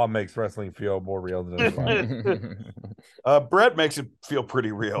Benoit makes wrestling feel more real than it's Brett makes it feel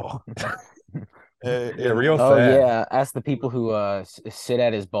pretty real. Real Oh sad. yeah, ask the people who sit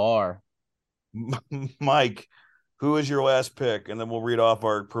at his bar. Mike, who is your last pick? And then we'll read off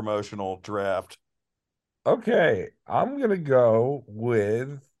our promotional draft. Okay, I'm gonna go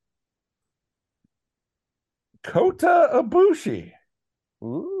with Kota Ibushi.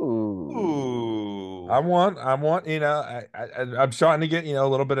 Ooh. I want, I'm starting to get, a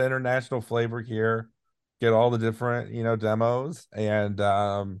little bit of international flavor here, get all the different, demos, and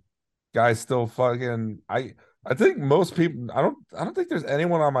guys still fucking, I think most people, I don't think there's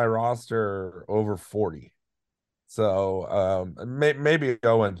anyone on my roster over 40. So maybe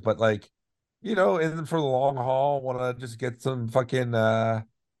Owens, but like, in for the long haul, want to just get some fucking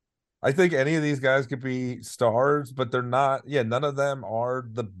I think any of these guys could be stars, but they're not. Yeah, none of them are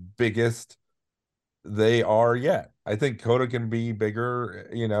the biggest they are yet. I think Kota can be bigger,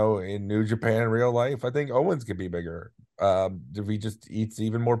 in New Japan in real life. I think Owens can be bigger if he just eats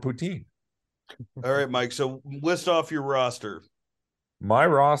even more poutine. All right, Mike. So list off your roster. My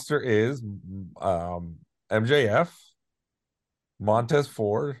roster is MJF, Montez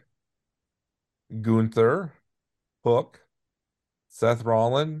Ford, Gunther, Hook, Seth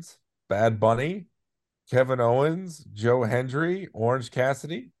Rollins, Bad Bunny, Kevin Owens, Joe Hendry, Orange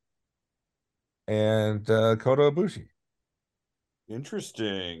Cassidy, and Kota Ibushi.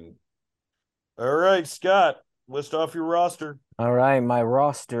 Interesting. All right, Scott, list off your roster. All right, my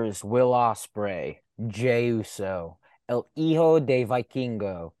roster is Will Ospreay, Jey Uso, El Hijo de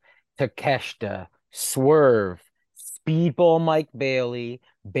Vikingo, Takeshita, Swerve, Speedball Mike Bailey,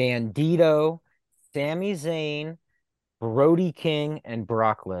 Bandito, Sami Zayn, Brody King, and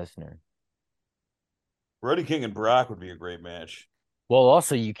Brock Lesnar. Brody King and Brock would be a great match. Well,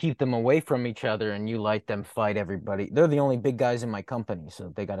 also, you keep them away from each other and you let them fight everybody. They're the only big guys in my company,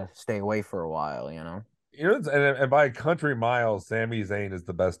 so they got to stay away for a while, you know? And by country miles, Sami Zayn is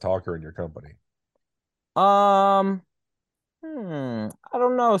the best talker in your company. I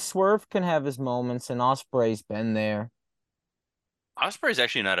don't know. Swerve can have his moments, and Osprey's been there. Osprey's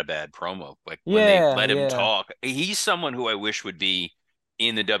actually not a bad promo. Like when they Yeah, let him yeah. talk, he's someone who I wish would be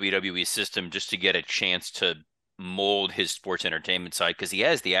in the WWE system just to get a chance to mold his sports entertainment side because he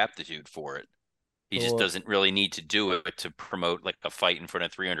has the aptitude for it. He just doesn't really need to do it to promote like a fight in front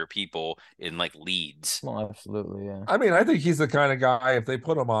of 300 people in like Leeds. Well, absolutely, yeah. I mean, I think he's the kind of guy, if they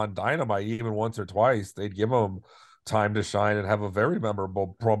put him on Dynamite even once or twice, they'd give him time to shine and have a very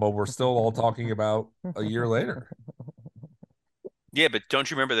memorable promo we're still all talking about a year later. Yeah, but don't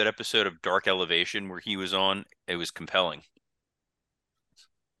you remember that episode of Dark Elevation where he was on? It was compelling.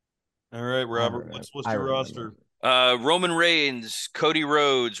 All right, Robert, what's your roster? Roman Reigns, Cody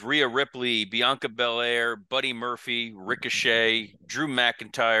Rhodes, Rhea Ripley, Bianca Belair, Buddy Murphy, Ricochet, Drew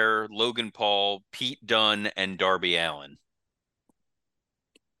McIntyre, Logan Paul, Pete Dunne, and Darby Allin.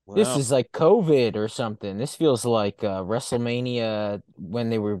 Wow. This is like COVID or something. This feels like WrestleMania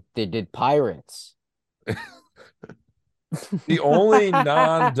when they did Pirates. The only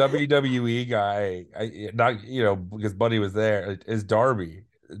non WWE guy, because Buddy was there, is Darby.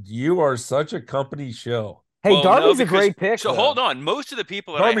 You are such a company shill. Hey, Darby's a great pick. So hold on. Most of the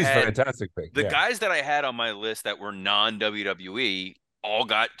people that Darby's I had, fantastic pick. The guys that I had on my list that were non-WWE all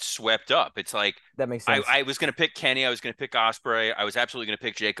got swept up. It's like that makes sense. I was going to pick Kenny. I was going to pick Ospreay. I was absolutely going to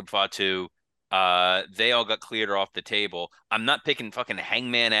pick Jacob Fatu. They all got cleared off the table. I'm not picking fucking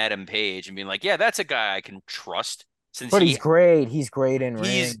Hangman Adam Page and being like, yeah, that's a guy I can trust. But he's great. He's great in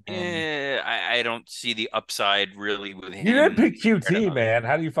ring. I don't see the upside really with him. You didn't pick QT, man.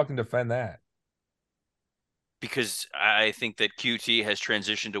 How do you fucking defend that? Because I think that QT has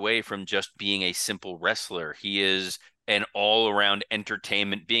transitioned away from just being a simple wrestler. He is an all-around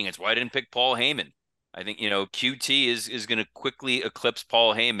entertainment being. It's why I didn't pick Paul Heyman. I think, QT is going to quickly eclipse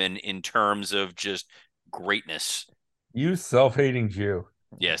Paul Heyman in terms of just greatness. You self-hating Jew.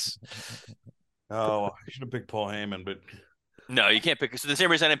 Yes. Oh, I should have picked Paul Heyman, but no, you can't pick. So the same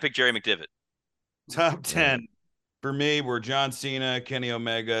reason I didn't pick Jerry McDevitt. Top 10 for me were John Cena, Kenny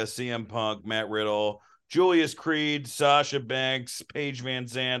Omega, CM Punk, Matt Riddle, Julius Creed, Sasha Banks, Paige Van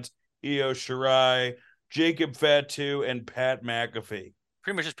Zant, Io Shirai, Jacob Fatu, and Pat McAfee.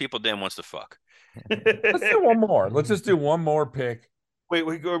 Pretty much just people Dan wants to fuck. Let's do one more. Let's just do one more pick. Wait,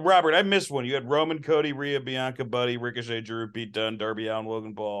 Robert, I missed one. You had Roman, Cody, Rhea, Bianca, Buddy, Ricochet, Drew, Pete Dunne, Darby Allin,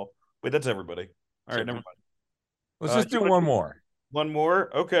 Logan Paul. Wait, that's everybody. All right, never mind. Let's just do one more. One more?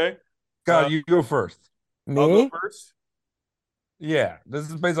 Okay. God, you go first. Me? I'll go first. Yeah, this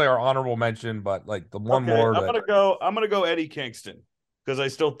is basically our honorable mention, but like the one Okay, more I'm that gonna go. I'm gonna go Eddie Kingston because I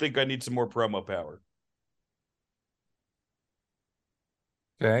still think I need some more promo power.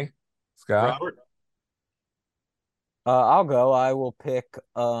 okay, Scott. Robert, I'll go. I will pick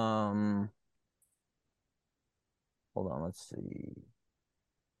hold on, let's see.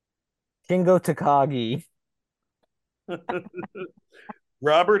 Shingo Takagi.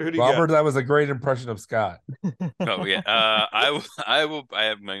 Robert, who do you got? Robert, that was a great impression of Scott. Oh yeah. I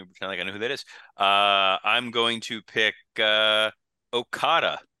am going to pretend like I know who that is. I'm going to pick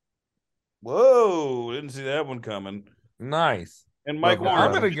Okada. Whoa, didn't see that one coming. Nice. And Mike Look, Warner, I'm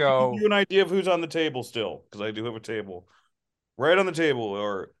just gonna to give go. you an idea of who's on the table still, because I do have a table. Right on the table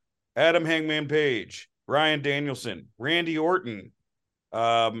or Adam Hangman Page, Ryan Danielson, Randy Orton,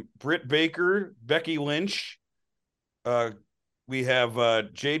 Britt Baker, Becky Lynch. Uh, we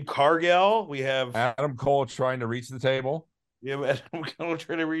have Jade Cargill. We have Adam Cole trying to reach the table. Adam Cole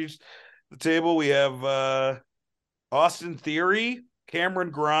trying to reach the table. We have Austin Theory, Cameron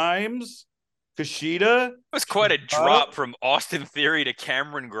Grimes, Kushida. It was quite a drop from Austin Theory to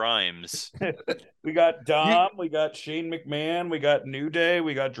Cameron Grimes. We got You Dom. We got Shane McMahon. We got New Day.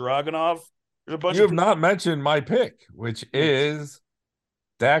 We got Dragunov. There's a bunch you of have not mentioned my pick, which is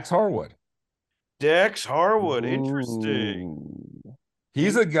Dax Harwood. Dex Harwood. Interesting. Ooh.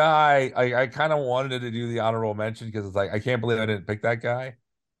 He's a guy I kind of wanted to do the honorable mention because it's like I can't believe I didn't pick that guy.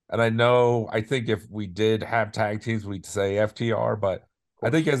 And I think if we did have tag teams, we'd say FTR, but I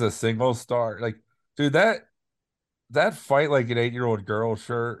think as a single star, like, dude, that fight like an 8-year-old girl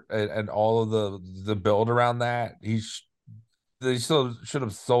shirt and all of the build around that, they still should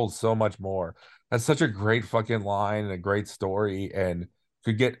have sold so much more. That's such a great fucking line and a great story and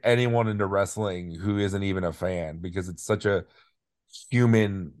could get anyone into wrestling who isn't even a fan because it's such a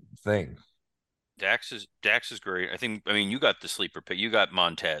human thing. Dax is great. I mean you got the sleeper pick. You got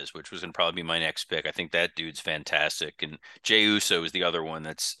Montez, which was gonna probably be my next pick. I think that dude's fantastic. And Jey Uso is the other one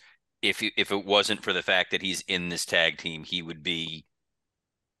that's if it wasn't for the fact that he's in this tag team, he would be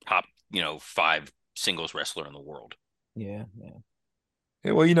top, 5 singles wrestler in the world. Yeah,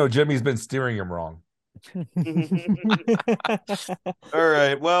 Yeah, well, Jimmy's been steering him wrong. All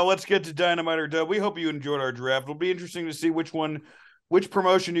right. Well, let's get to Dynamite or Dub. We hope you enjoyed our draft. It'll be interesting to see which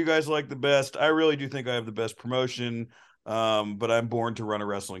promotion you guys like the best. I really do think I have the best promotion, but I'm born to run a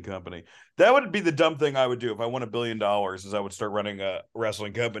wrestling company. That would be the dumb thing I would do if I won $1 billion. Is I would start running a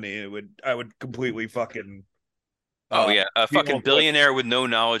wrestling company. I would completely fucking. Oh yeah, a be fucking all- billionaire with no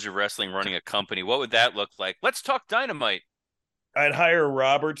knowledge of wrestling running a company. What would that look like? Let's talk Dynamite. I'd hire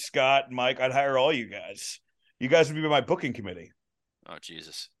Robert, Scott, Mike. I'd hire all you guys. You guys would be my booking committee. Oh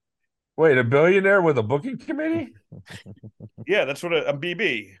Jesus. Wait, a billionaire with a booking committee? Yeah, that's what I'm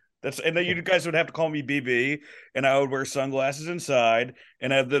BB. And then you guys would have to call me BB, and I would wear sunglasses inside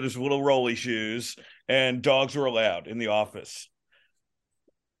and have those little rolly shoes, and dogs were allowed in the office.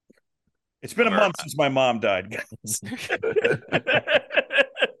 It's been a month since my mom died, guys.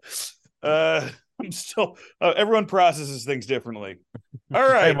 I'm still. Everyone processes things differently. All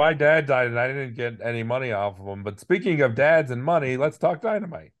Hey, right. my dad died and I didn't get any money off of him. But speaking of dads and money, let's talk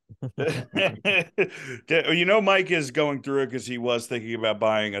Dynamite. Mike is going through it because he was thinking about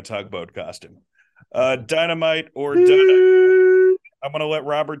buying a tugboat costume. Dynamite or Dynamite. I'm going to let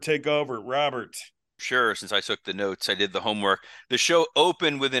Robert take over. Robert. Sure, since I took the notes, I did the homework. The show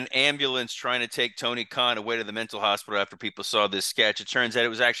opened with an ambulance trying to take Tony Khan away to the mental hospital after people saw this sketch. It turns out it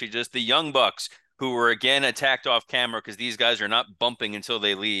was actually just the Young Bucks who were again attacked off camera because these guys are not bumping until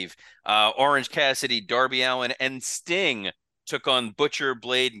they leave. Orange Cassidy, Darby Allin, and Sting took on Butcher,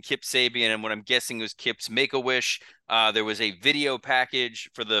 Blade, and Kip Sabian, and what I'm guessing was Kip's Make-A-Wish. There was a video package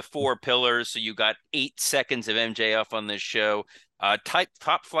for the 4 pillars, so you got 8 seconds of MJF on this show.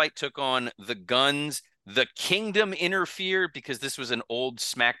 Top Flight took on the Guns. The Kingdom interfered because this was an old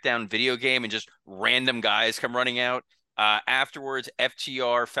SmackDown video game and just random guys come running out. Afterwards,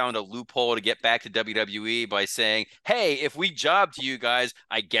 FTR found a loophole to get back to WWE by saying, hey, if we job to you guys,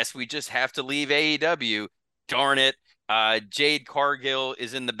 I guess we just have to leave AEW. Darn it. Jade Cargill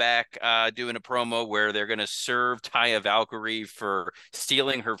is in the back doing a promo where they're going to serve Taya Valkyrie for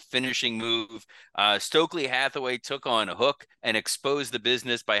stealing her finishing move. Stokely Hathaway took on Hook and exposed the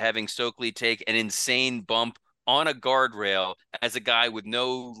business by having Stokely take an insane bump on a guardrail as a guy with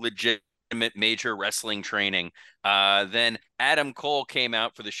no legitimate major wrestling training. Then Adam Cole came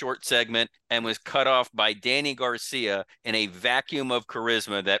out for the short segment and was cut off by Danny Garcia in a vacuum of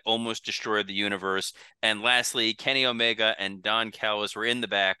charisma that almost destroyed the universe. And lastly, Kenny Omega and Don Callis were in the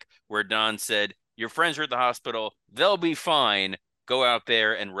back where Don said, your friends are at the hospital. They'll be fine. Go out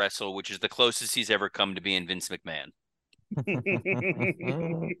there and wrestle, which is the closest he's ever come to being Vince McMahon.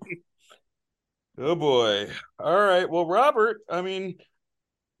 Oh boy. All right. Well, Robert, I mean,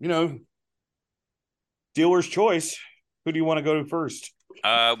 you know, dealer's choice. Who do you want to go to first?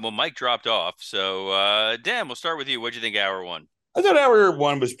 Well, Mike dropped off, so Dan, we'll start with you. What'd you think hour one? I thought hour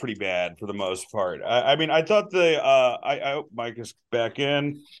one was pretty bad for the most part. I mean, I thought I Mike is back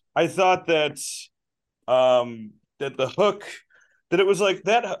in. I thought that the hook, that it was like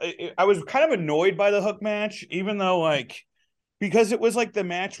that. I was kind of annoyed by the hook match, even though like, because it was like the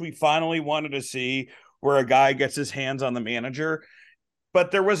match we finally wanted to see, where a guy gets his hands on the manager,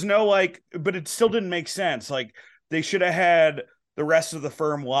 but there was no like, but it still didn't make sense. Like they should have had the rest of the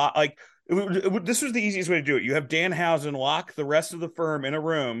firm lock. Like this was the easiest way to do it. You have Danhausen lock the rest of the firm in a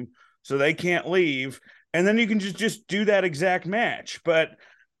room so they can't leave, and then you can just do that exact match. But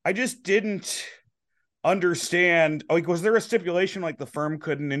I just didn't understand. Like, was there a stipulation like the firm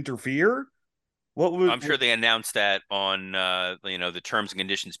couldn't interfere? What was? I'm sure they announced that on the terms and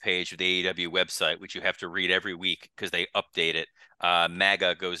conditions page of the AEW website, which you have to read every week because they update it.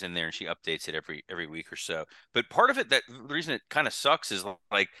 Maga goes in there and she updates it every week or so. But part of it, that the reason it kind of sucks is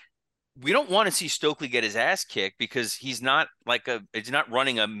like we don't want to see Stokely get his ass kicked because he's not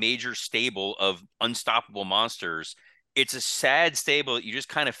running a major stable of unstoppable monsters. It's a sad stable that you just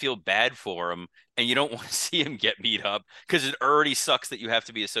kind of feel bad for him, and you don't want to see him get beat up because it already sucks that you have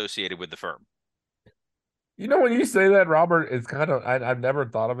to be associated with the firm. You know, when you say that, Robert, it's kind of, I've never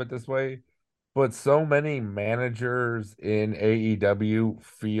thought of it this way, but so many managers in AEW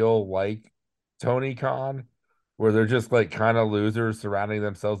feel like Tony Khan, where they're just like kind of losers surrounding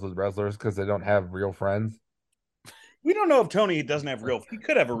themselves with wrestlers because they don't have real friends. We don't know if Tony doesn't have real. He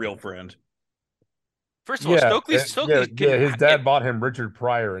could have a real friend. First of all, Stokely's yeah, his dad bought him Richard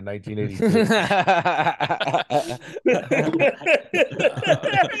Pryor in 1982.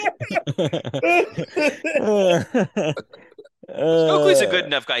 Stokely's a good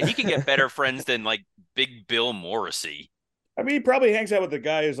enough guy. He can get better friends than like Big Bill Morrissey. I mean, he probably hangs out with the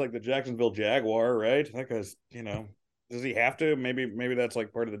guy who's like the Jacksonville Jaguar, right? That guy's, does he have to? Maybe that's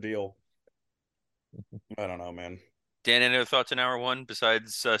like part of the deal. I don't know, man. Dan, any other thoughts on hour one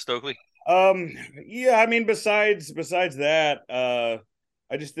besides Stokely? Yeah, I mean, besides that, I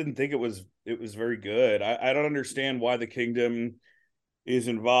just didn't think it was very good. I don't understand why the Kingdom is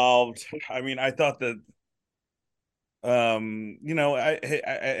involved. I mean, I thought that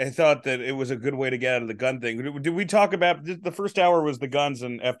I thought that it was a good way to get out of the gun thing. Did we talk about the first hour was the guns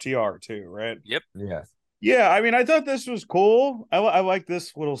and FTR too, right? Yep. Yes. Yeah, I mean, I thought this was cool. I like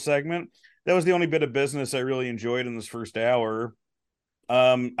this little segment. That was the only bit of business I really enjoyed in this first hour.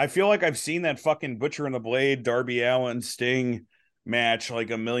 I feel like I've seen that fucking Butcher and the Blade, Darby Allin, Sting match like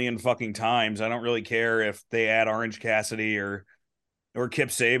a million fucking times. I don't really care if they add Orange Cassidy or Kip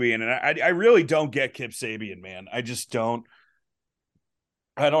Sabian, and I really don't get Kip Sabian, man. I just don't.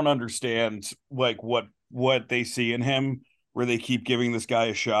 I don't understand like what they see in him where they keep giving this guy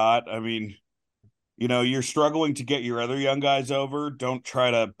a shot. I mean, you're struggling to get your other young guys over. Don't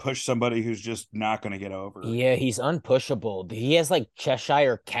try to push somebody who's just not going to get over. Yeah, he's unpushable. He has like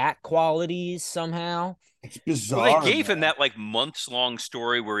Cheshire cat qualities somehow. It's bizarre. Well, they gave him that like months-long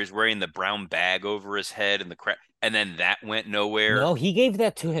story where he's wearing the brown bag over his head and the crap, and then that went nowhere. No, he gave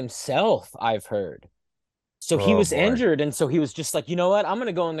that to himself, I've heard. So he was injured, and so he was just like, you know what? I'm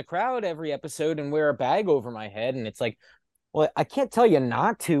gonna go in the crowd every episode and wear a bag over my head. And it's like, well, I can't tell you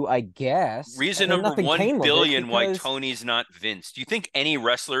not to, I guess. Reason number 1 billion why Tony's not Vince. Do you think any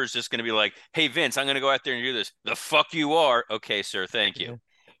wrestler is just going to be like, hey, Vince, I'm going to go out there and do this? The fuck you are. Okay, sir. Thank you.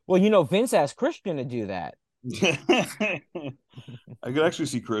 Well, Vince asked Christian to do that. I could actually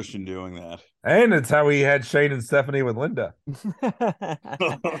see Christian doing that. And it's how he had Shane and Stephanie with Linda.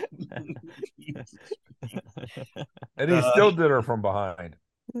 And he still did her from behind.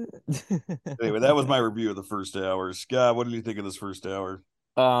 Anyway, that was my review of the first hour. Scott, what did you think of this first hour?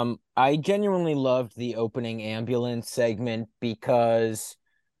 I genuinely loved the opening ambulance segment because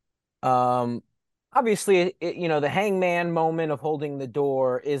obviously the hangman moment of holding the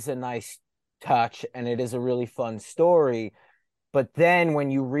door is a nice touch and it is a really fun story. But then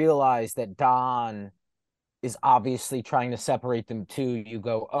when you realize that Don is obviously trying to separate them two, you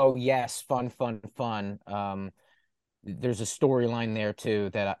go, oh yes, fun. There's a storyline there too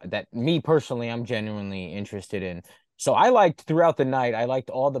that me personally I'm genuinely interested in. So I liked throughout the night, I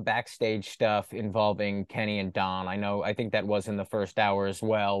liked all the backstage stuff involving Kenny and Don. I think that was in the first hour as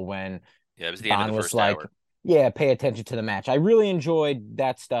well when it was the end of the first hour. Yeah, pay attention to the match. I really enjoyed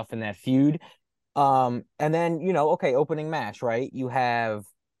that stuff in that feud. And then, opening match, right? You have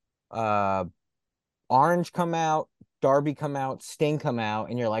Orange come out, Darby come out, Sting come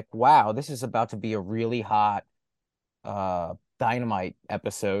out, and you're like, wow, this is about to be a really hot Dynamite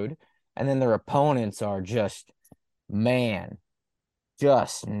episode, and then their opponents are just, man,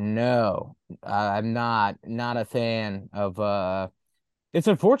 just no. I'm not a fan of it's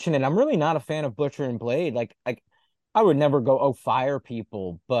unfortunate. I'm really not a fan of Butcher and Blade. Like I would never go, oh, fire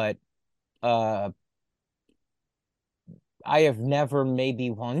people, but uh I have never maybe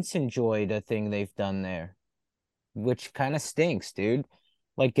once enjoyed a thing they've done there, which kind of stinks, dude.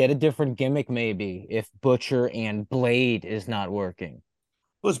 Like, get a different gimmick maybe if Butcher and Blade is not working.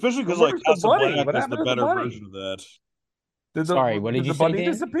 Well, especially But because like where's the House of bunny? Black What is the happened to the better bunny? version of that. Sorry, what did Did you the say, bunny Dan?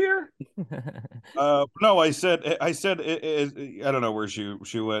 disappear? No, I said I don't know where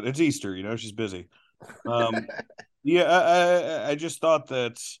she went. It's Easter, she's busy. Um, yeah, I just thought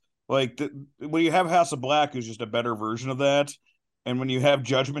that like when you have House of Black, who's just a better version of that, and when you have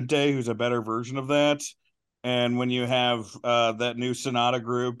Judgment Day, who's a better version of that, and when you have that new Sonata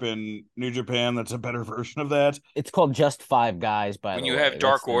group in New Japan, that's a better version of that. It's called Just Five Guys, by When the you way. have That's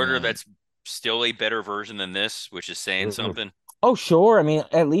Dark their Order, name. that's still a better version than this, which is saying something. Oh, sure. I mean,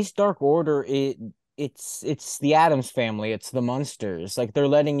 at least Dark Order, it's the Addams family, it's the Munsters. Like they're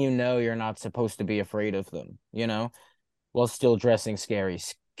letting you know you're not supposed to be afraid of them, while still dressing scary.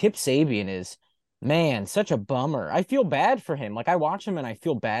 Kip Sabian is, man, such a bummer. I feel bad for him. Like I watch him and I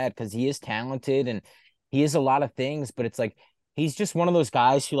feel bad because he is talented and he is a lot of things, but it's like he's just one of those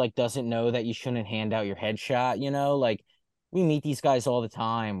guys who like doesn't know that you shouldn't hand out your headshot. Like we meet these guys all the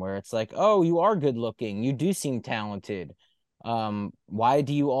time where it's like, oh, you are good looking, you do seem talented. Why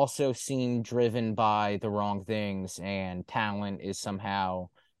do you also seem driven by the wrong things and talent is somehow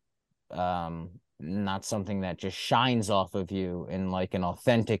not something that just shines off of you in like an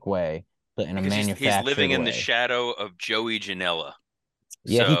authentic way, but in a Because he's living manufactured in the way. shadow of Joey Janela.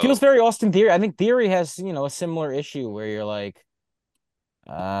 Yeah, he feels So very Austin Theory. I think Theory has, a similar issue where you're like,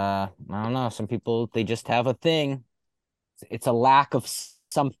 I don't know, some people they just have a thing. It's a lack of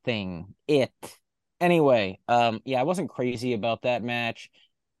something. Anyway, yeah, I wasn't crazy about that match.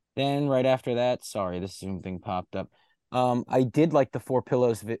 Then right after that, sorry, this Zoom thing popped up. I did like the the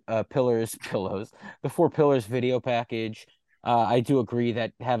Four Pillars video package. I do agree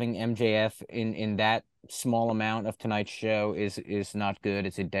that having MJF in that small amount of tonight's show is not good.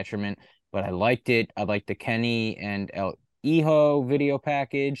 It's a detriment, but I liked it. I liked the Kenny and El Iho video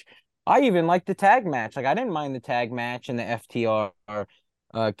package. I even liked the tag match. Like I didn't mind the tag match and the FTR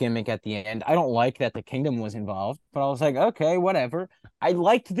gimmick at the end. I don't like that the Kingdom was involved, but I was like, okay, whatever. I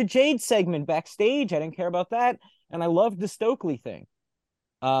liked the Jade segment backstage. I didn't care about that, and I loved the Stokely thing.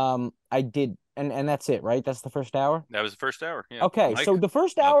 I did, and that's it, right? That's the first hour. that was the first hour. Yeah. Okay, Mike? so the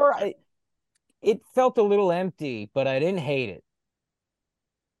first Oh, hour, sorry. it felt a little empty, but I didn't hate it.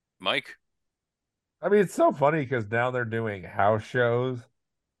 Mike? I mean, it's so funny because now they're doing house shows,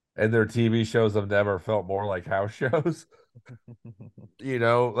 and their TV shows have never felt more like house shows.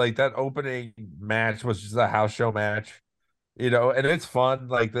 Like that opening match was just a house show match. And it's fun.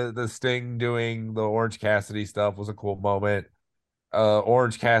 Like the Sting doing the Orange Cassidy stuff was a cool moment.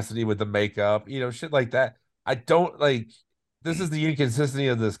 Orange Cassidy with the makeup, shit like that. I don't like. This is the inconsistency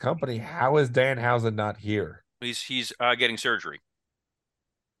of this company. How is Danhausen not here? He's getting surgery.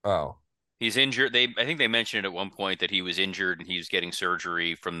 Oh, He's injured. I think they mentioned it at one point that he was injured and he was getting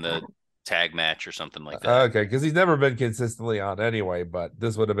surgery from the tag match or something like that. okay, because he's never been consistently on anyway. But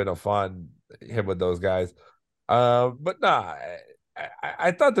this would have been a fun him with those guys. But nah,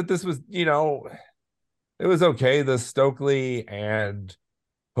 I thought that this was, it was okay. The Stokely and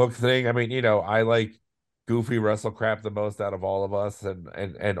Hook thing. I mean, I like goofy wrestle crap the most out of all of us,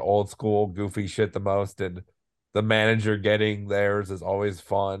 and old school goofy shit the most. And the manager getting theirs is always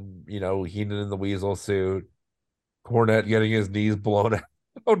fun. Heenan in the weasel suit, Cornette getting his knees blown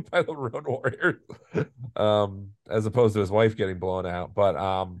out by the Road Warriors, as opposed to his wife getting blown out. But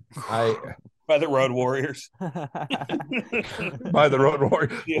I By the Road Warriors. by the Road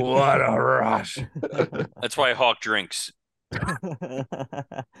Warriors, Yeah. what a rush! That's why Hawk drinks.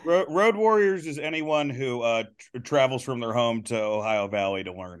 Road Warriors is anyone who travels from their home to Ohio Valley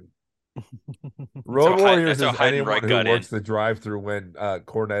to learn. Road Warriors That's is how anyone Heidenreich who got works in. the drive-through when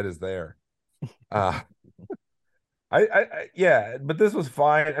Cornette is there. Uh yeah, but this was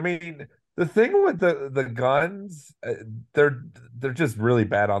fine. I mean, the thing with the guns, they're just really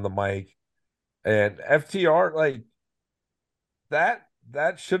bad on the mic, and FTR like that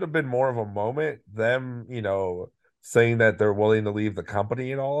should have been more of a moment. Them, saying that they're willing to leave the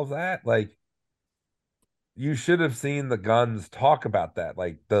company and all of that. Like, you should have seen the guns talk about that.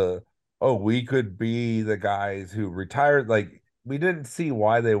 Like oh, we could be the guys who retired. Like, we didn't see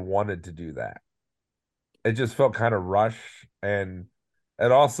why they wanted to do that. It just felt kind of rushed, and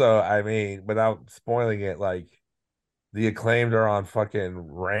also, I mean, without spoiling it, like the Acclaimed are on fucking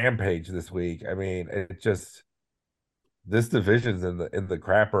rampage this week. I mean, this division's in the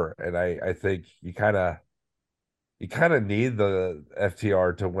crapper, and I think you kind of need the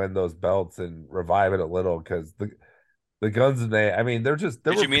FTR to win those belts and revive it a little because the Guns and I mean, there Did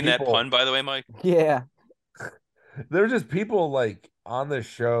were you mean that people pun, by the way, Mike? Yeah. there were just people like on the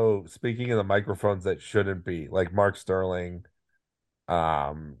show speaking in the microphones that shouldn't be, like Mark Sterling.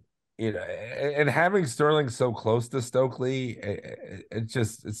 Um, and having Sterling so close to Stokely, and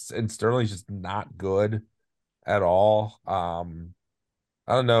Sterling's just not good at all. I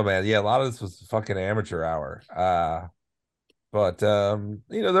don't know, man. Yeah, a lot of this was fucking amateur hour. But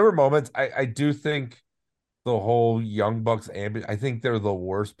there were moments. I do think the whole Young Bucks ambulance. I think they're the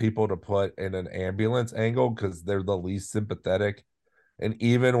worst people to put in an ambulance angle because they're the least sympathetic. And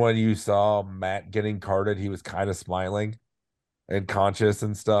even when you saw Matt getting carted, he was kind of smiling and conscious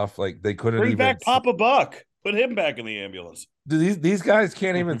and stuff. Like they couldn't Bring even back Papa Buck. Put him back in the ambulance. these guys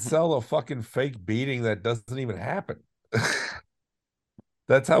can't even sell a fucking fake beating that doesn't even happen.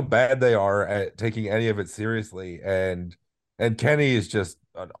 That's how bad they are at taking any of it seriously. And Kenny is just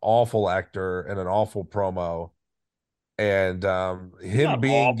an awful actor and an awful promo. And He's him not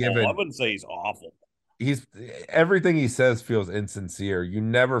being awful. I given wouldn't say he's awful. he's everything he says feels insincere. You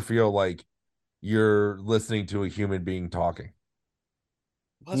never feel like you're listening to a human being talking.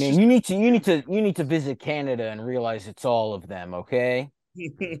 Man, you need to visit Canada and realize it's all of them, okay?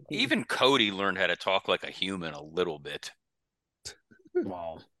 Even Cody learned how to talk like a human a little bit.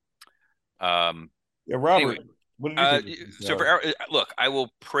 Well, Yeah, Robert. Anyway, What did you think? so look, I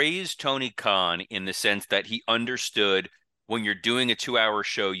will praise Tony Khan in the sense that he understood when you're doing a 2-hour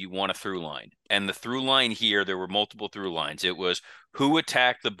show, you want a through line. And the through line here, there were multiple through lines. It was who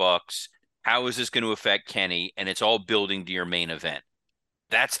attacked the Bucks, how is this going to affect Kenny, and it's all building to your main event.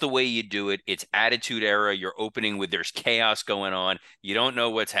 That's the way you do it. It's Attitude Era. You're opening with there's chaos going on. You don't know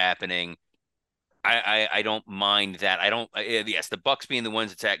what's happening. I don't mind that. I don't. Yes, the Bucks being the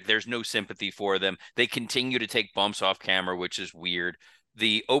ones attacked. There's no sympathy for them. They continue to take bumps off camera, which is weird.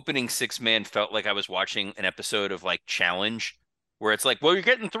 The opening 6-man felt like I was watching an episode of like Challenge, where it's like, well, you're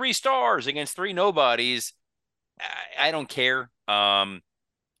getting 3 stars against 3 nobodies. I don't care.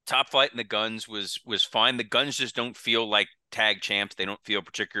 Top Flight and the Guns was fine. The Guns just don't feel like tag champs. They don't feel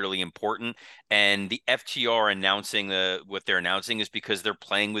particularly important. And the FTR announcing what they're announcing is because they're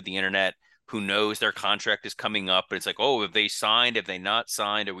playing with the internet. Who knows, their contract is coming up, but it's like, oh, have they signed? Have they not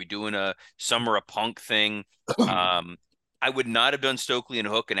signed? Are we doing a Summer of Punk thing? I would not have done Stokely and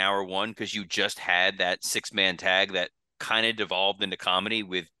Hook in hour one because you just had that 6-man tag that kind of devolved into comedy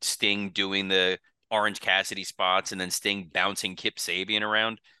with Sting doing the Orange Cassidy spots and then Sting bouncing Kip Sabian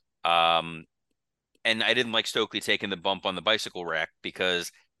around. And I didn't like Stokely taking the bump on the bicycle rack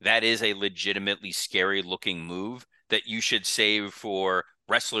because that is a legitimately scary looking move that you should save for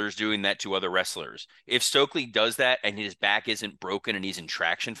wrestlers doing that to other wrestlers. If Stokely does that and his back isn't broken and he's in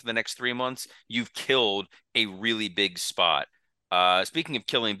traction for the next 3 months, you've killed a really big spot. Speaking of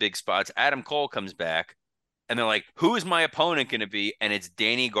killing big spots, Adam Cole comes back and they're like, who is my opponent going to be? And it's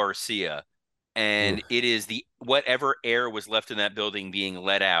Danny Garcia. And it is the whatever air was left in that building being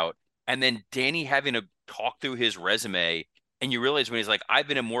let out. And then Danny having to talk through his resume. And you realize when he's like, I've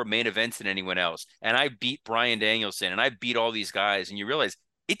been in more main events than anyone else. And I beat Bryan Danielson and I beat all these guys. And you realize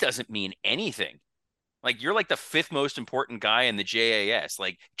it doesn't mean anything. Like you're like the 5th most important guy in the JAS.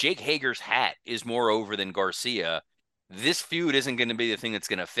 Like Jake Hager's hat is more over than Garcia. This feud isn't going to be the thing that's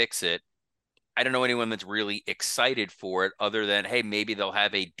going to fix it. I don't know anyone that's really excited for it other than, hey, maybe they'll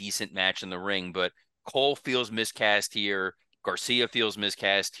have a decent match in the ring. But Cole feels miscast here. Garcia feels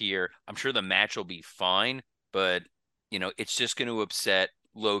miscast here. I'm sure the match will be fine, but it's just going to upset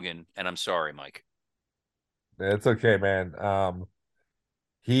Logan. And I'm sorry, Mike. It's okay, man.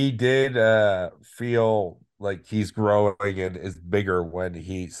 He did feel like he's growing and is bigger when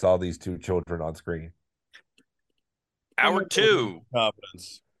he saw these 2 children on screen. Hour 2.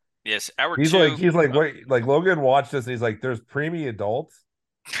 Confidence. Yes, hour he's 2. He's like, wait, like Logan watched this and he's like, there's preemie adults.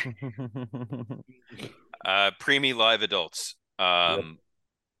 Preemie live adults. Yep.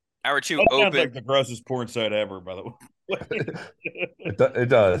 Hour 2 that open. Sounds like the grossest porn site ever, by the way. It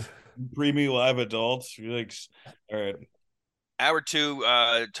does. Preemie live adults. You're like, all right. Hour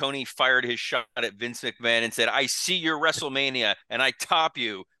 2, Tony fired his shot at Vince McMahon and said, I see your WrestleMania and I top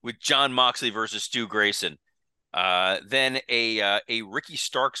you with Jon Moxley versus Stu Grayson. Then a Ricky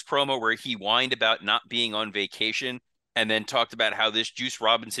Starks promo where he whined about not being on vacation and then talked about how this Juice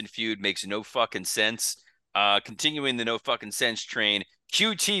Robinson feud makes no fucking sense. Continuing the no fucking sense train,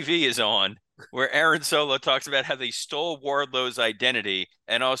 QTV is on. where Aaron Solo talks about how they stole Wardlow's identity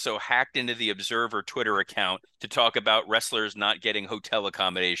and also hacked into the Observer Twitter account to talk about wrestlers not getting hotel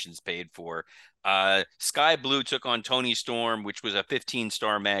accommodations paid for. Sky Blue took on Tony Storm, which was a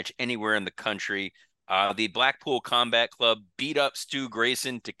 15-star match anywhere in the country. The Blackpool Combat Club beat up Stu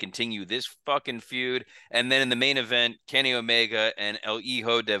Grayson to continue this fucking feud. And then in the main event, Kenny Omega and El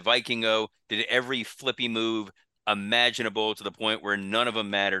Hijo de Vikingo did every flippy move imaginable to the point where none of them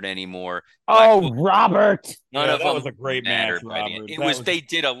mattered anymore. Oh, Robert. None Yeah, of that them was a great match, mattered by the end. Robert. They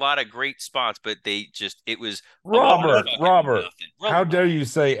did a lot of great spots, but it was Robert, nothing. how dare you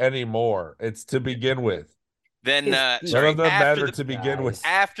say any more? It's to begin with. Then none of them mattered to begin with.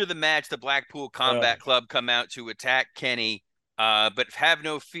 After the match, the Blackpool Combat Club come out to attack Kenny, but have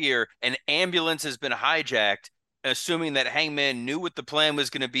no fear, an ambulance has been hijacked, assuming that Hangman knew what the plan was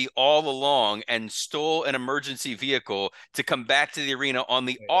going to be all along and stole an emergency vehicle to come back to the arena on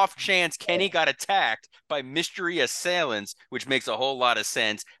the off chance Kenny got attacked by mystery assailants, which makes a whole lot of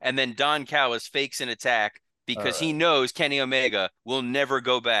sense. And then Don Callis fakes an attack because he knows Kenny Omega will never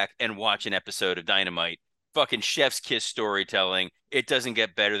go back and watch an episode of Dynamite. Fucking chef's kiss storytelling. It doesn't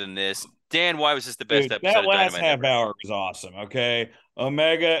get better than this. Dan, why was this the best episode of Dynamite? That last half hour was awesome. Okay,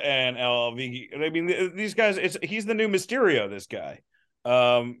 Omega and LLV. I mean, these guys. He's the new Mysterio. This guy.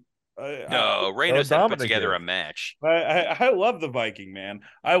 No, Reyno's had to put together a match. I love the Viking, man.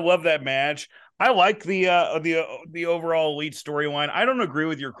 I love that match. I like the overall elite storyline. I don't agree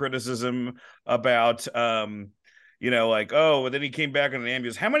with your criticism about like, oh, then he came back on an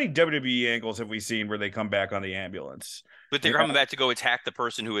ambulance. How many WWE angles have we seen where they come back on the ambulance? But they're coming back to go attack the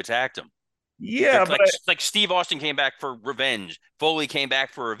person who attacked him. Yeah, like Steve Austin came back for revenge. Foley came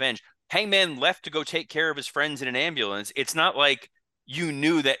back for revenge. Hangman left to go take care of his friends in an ambulance. It's not like you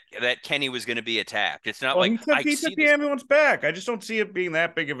knew that Kenny was going to be attacked. It's not like he took the ambulance back. I just don't see it being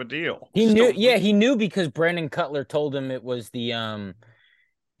that big of a deal. He knew. Yeah, he knew because Brandon Cutler told him it was it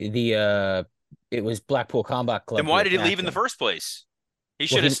was Blackpool Combat Club. Then why did he leave in the first place? He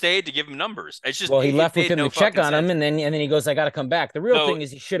should have stayed to give him numbers. It's just he left with him to check on him, and then he goes, "I got to come back." The real thing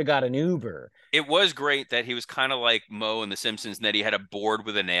is he should have got an Uber. It was great that he was kind of like Moe in The Simpsons, and that he had a board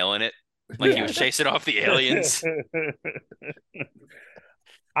with a nail in it, like he was chasing off the aliens.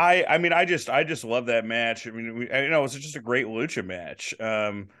 I mean, I just love that match. I mean, it's just a great lucha match.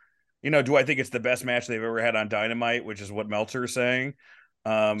 Do I think it's the best match they've ever had on Dynamite, which is what Meltzer is saying?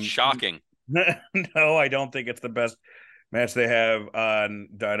 Shocking. No, I don't think it's the best match they have on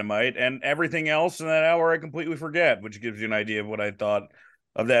Dynamite, and everything else in that hour I completely forget, which gives you an idea of what I thought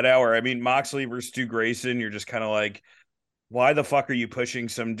of that hour. I mean, Moxley versus Stu Grayson, you're just kind of like, why the fuck are you pushing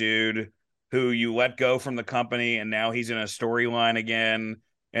some dude who you let go from the company and now he's in a storyline again?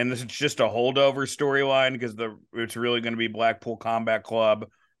 And this is just a holdover storyline because it's really going to be Blackpool Combat Club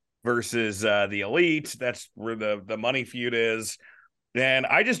versus the Elite. That's where the money feud is. And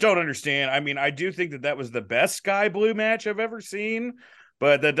I just don't understand. I mean, I do think that was the best Sky Blue match I've ever seen,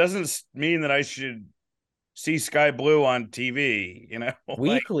 but that doesn't mean that I should see Sky Blue on TV,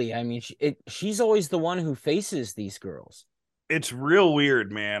 weekly. I mean, she's always the one who faces these girls. It's real weird,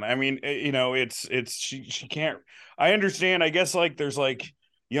 man. I mean, she can't. I understand. I guess like there's like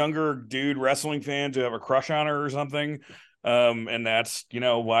younger dude wrestling fans who have a crush on her or something, and that's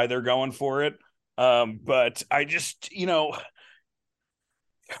why they're going for it. But I just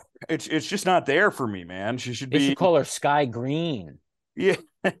It's just not there for me, man. She should be. They should call her Sky Green. Yeah,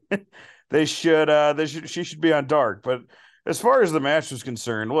 they should. She should be on Dark. But as far as the match was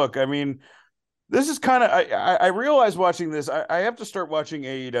concerned, look, I mean, this is kind of. I realize watching this, I have to start watching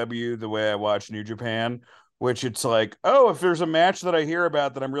AEW the way I watch New Japan, which it's like, oh, if there's a match that I hear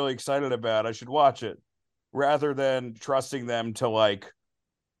about that I'm really excited about, I should watch it, rather than trusting them to like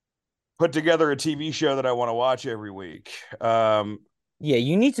put together a TV show that I want to watch every week. Yeah,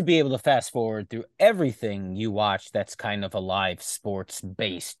 you need to be able to fast forward through everything you watch that's kind of a live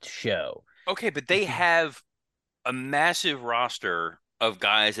sports-based show. Okay, but they have a massive roster of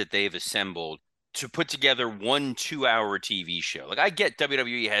guys that they've assembled to put together 1 2-hour TV show. Like, I get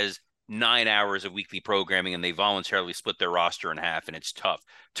WWE has 9 hours of weekly programming and they voluntarily split their roster in half, and it's tough.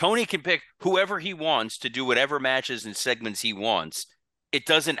 Tony can pick whoever he wants to do whatever matches and segments he wants. It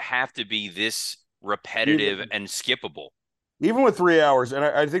doesn't have to be this repetitive and skippable. Even with 3 hours, and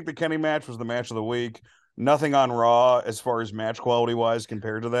I think the Kenny match was the match of the week. Nothing on Raw as far as match quality wise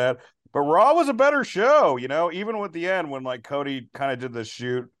compared to that. But Raw was a better show, even with the end when like Cody kind of did the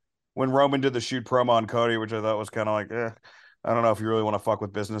shoot, when Roman did the shoot promo on Cody, which I thought was kind of like, I don't know if you really want to fuck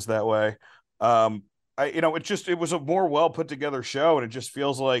with business that way. It was a more well put together show, and it just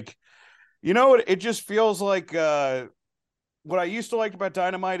feels like, it just feels like what I used to like about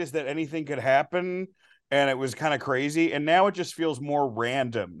Dynamite is that anything could happen and it was kind of crazy. And now it just feels more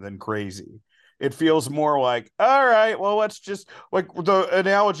random than crazy. It feels more like, all right, well, let's just like the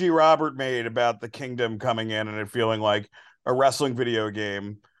analogy Robert made about the Kingdom coming in and it feeling like a wrestling video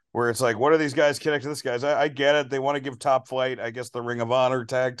game where it's like, what are these guys connected to this guys? I get it. They want to give Top Flight, I guess, the Ring of Honor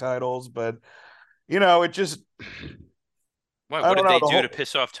tag titles, but it just. What I did don't know they the do whole. to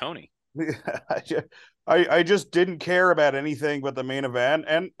piss off Tony? I just didn't care about anything but the main event,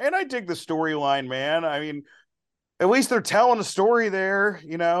 and I dig the storyline, man. I mean, at least they're telling a story there,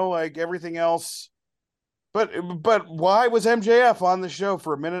 like everything else. But why was MJF on the show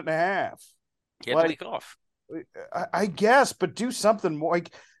for a minute and a half? He had a week off. I guess, but do something more.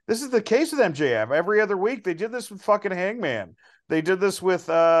 Like this is the case with MJF. Every other week they did this with fucking Hangman. They did this with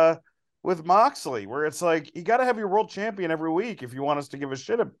Moxley, where it's like you got to have your world champion every week if you want us to give a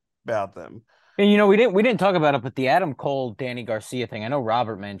shit about them. And we didn't talk about it, but the Adam Cole Danny Garcia thing, I know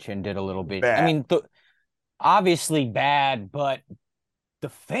Robert mentioned it a little bit. Bad. I mean, obviously bad, but the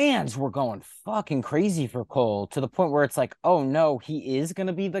fans were going fucking crazy for Cole to the point where it's like, oh no, he is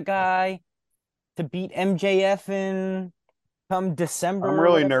gonna be the guy to beat MJF in come December. I'm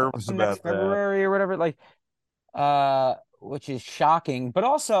really nervous about next February or whatever. Like, which is shocking, but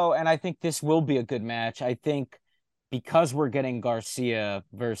also, and I think this will be a good match. I think because we're getting Garcia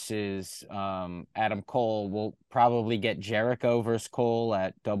versus Adam Cole, we'll probably get Jericho versus Cole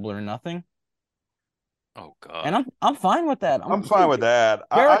at Double or Nothing. Oh God! And I'm fine with that. I'm fine with that.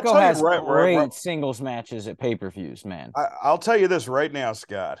 Jericho has great singles matches at pay-per-views, man. I'll tell you this right now,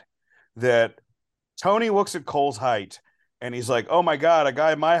 Scott, that Tony looks at Cole's height and he's like, "Oh my God, a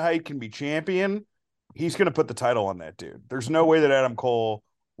guy my height can be champion." He's going to put the title on that dude. There's no way that Adam Cole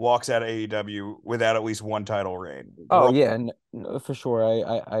walks out of AEW without at least one title reign. Oh yeah, no, for sure.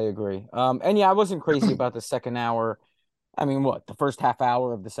 I agree. And yeah, I wasn't crazy about the second hour. I mean, the first half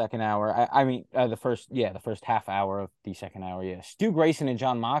hour of the second hour? I mean, the first half hour of the second hour. Yeah, Stu Grayson and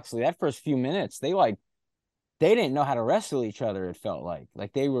John Moxley. That first few minutes, they didn't know how to wrestle each other. It felt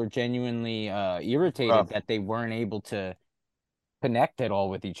like they were genuinely irritated that they weren't able to connect at all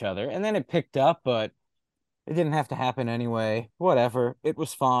with each other. And then it picked up, but it didn't have to happen anyway. Whatever. It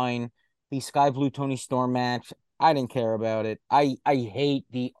was fine. The Sky Blue Tony Storm match, I didn't care about it. I hate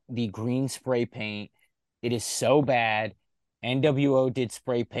the green spray paint. It is so bad. NWO did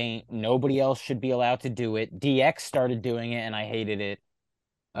spray paint. Nobody else should be allowed to do it. DX started doing it, and I hated it.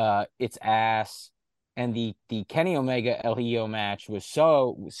 It's ass. And the Kenny Omega El Hijo match was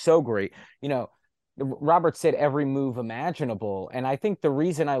so great. Robert said every move imaginable, and I think the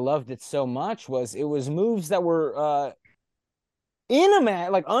reason I loved it so much was it was moves that were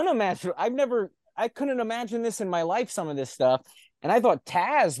unimaginable. I couldn't imagine this in my life, some of this stuff. And I thought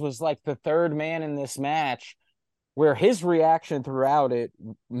Taz was like the third man in this match where his reaction throughout it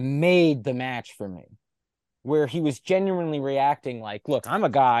made the match for me, where he was genuinely reacting like, look, I'm a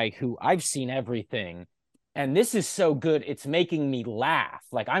guy who I've seen everything, and this is so good, it's making me laugh.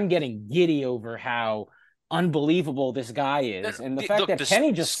 Like, I'm getting giddy over how unbelievable this guy is. And the fact that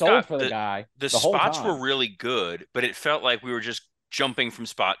Kenny just sold for the guy. The spots were really good, but it felt like we were just jumping from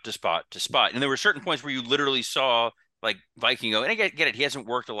spot to spot to spot. And there were certain points where you literally saw like Vikingo, and I get it. He hasn't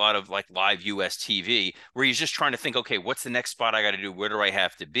worked a lot of like live US TV where he's just trying to think, okay, what's the next spot I got to do? Where do I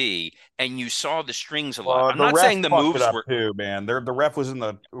have to be? And you saw the strings a lot. I'm not saying the moves were too, man. The ref was in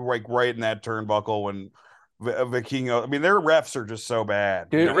the right in that turnbuckle when Vikingo. I mean, their refs are just so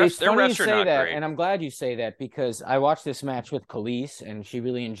bad. Dude, their refs are not great. And I'm glad you say that because I watched this match with Khalees and she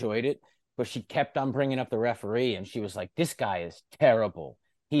really enjoyed it, but she kept on bringing up the referee and she was like, "This guy is terrible.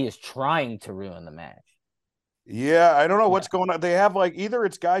 He is trying to ruin the match." Yeah, I don't know what's going on. They have like either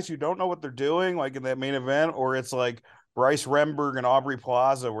it's guys who don't know what they're doing, like in that main event, or it's like Bryce Remberg and Aubrey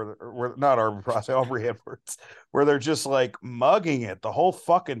Plaza, where not Aubrey Plaza, Aubrey Edwards, where they're just like mugging it the whole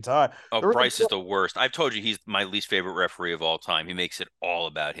fucking time. Oh, Bryce is the worst. I've told you he's my least favorite referee of all time. He makes it all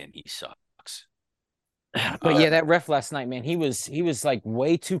about him. He sucks. But yeah, that ref last night, man, he was like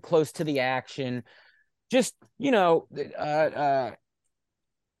way too close to the action. Just,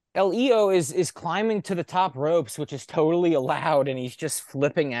 El Io is climbing to the top ropes, which is totally allowed, and he's just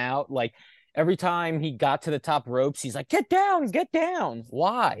flipping out. Like every time he got to the top ropes, he's like, get down.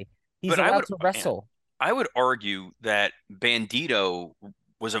 Why? He's allowed to wrestle. I would argue that Bandito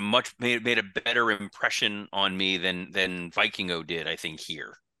was made a better impression on me than Vikingo did, I think,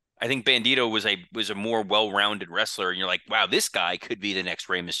 here. I think Bandito was a more well-rounded wrestler, and you're like, wow, this guy could be the next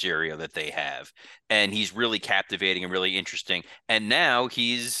Rey Mysterio that they have, and he's really captivating and really interesting. And now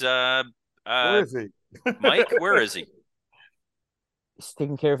he's where is he, Mike? Where is he? He's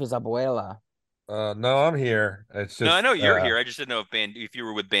taking care of his abuela. No, I'm here. It's No, I just know you're here. I just didn't know if you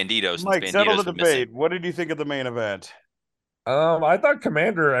were with Bandito since Mike, settle the Banditos were missing. debate. What did you think of the main event? I thought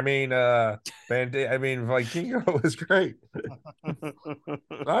Commander, Vikingo was great.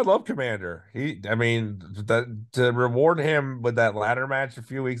 I love Commander. That to reward him with that ladder match a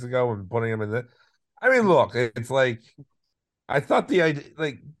few weeks ago and putting him in the look, it's like I thought the idea,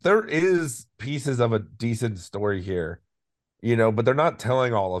 like, there is pieces of a decent story here, but they're not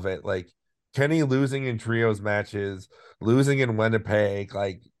telling all of it. Like Kenny losing in trios matches, losing in Winnipeg,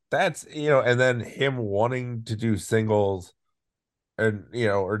 like that's, and then him wanting to do singles and,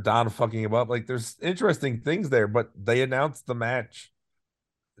 or Don fucking him up. Like there's interesting things there, but they announced the match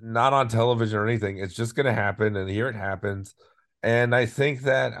not on television or anything. It's just going to happen, and here it happens. And I think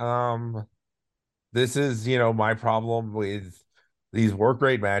that this is, my problem with these work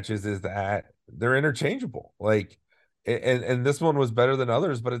rate matches is that they're interchangeable. Like, and this one was better than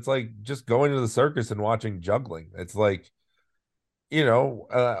others, but it's like just going to the circus and watching juggling. It's like,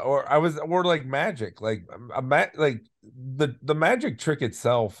 or like magic, like like the magic trick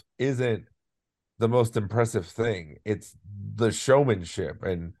itself isn't the most impressive thing. It's the showmanship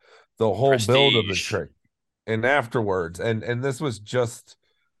and the whole build of the Prestige. trick and afterwards. And this was just,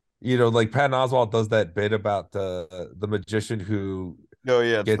 like Patton Oswalt does that bit about the magician who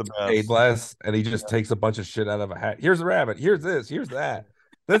It's gets the paid best. less, and he just takes a bunch of shit out of a hat. Here's a rabbit. Here's this. Here's that.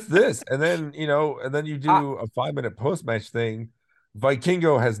 That's this. And then, you do a 5-minute post-match thing.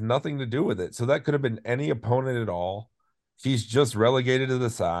 Vikingo has nothing to do with it. So that could have been any opponent at all. He's just relegated to the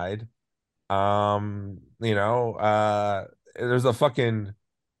side. There's a fucking,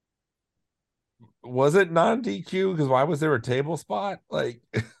 was it non-DQ? Because why was there a table spot? Like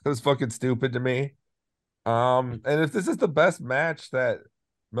it was fucking stupid to me. And if this is the best match that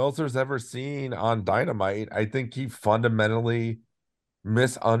Meltzer's ever seen on Dynamite, I think he fundamentally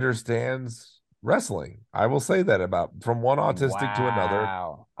misunderstands wrestling. I will say that about from one autistic to another.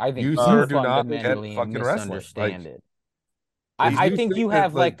 Wow. I think You you sir do not get fundamentally fucking wrestling. misunderstand Like, it. I think you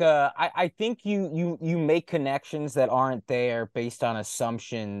have that, I think you make connections that aren't there based on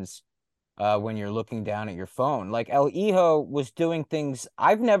assumptions when you're looking down at your phone. Like El Hijo was doing things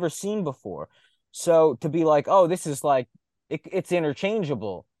I've never seen before. So to be like, oh, this is like it's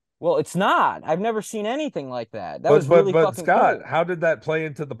interchangeable. Well, it's not. I've never seen anything like that. That was really but fucking Scott, cool. how did that play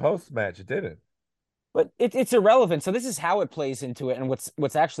into the post match? It didn't. But it's irrelevant. So this is how it plays into it. And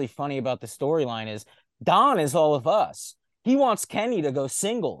what's actually funny about the storyline is Don is all of us. He wants Kenny to go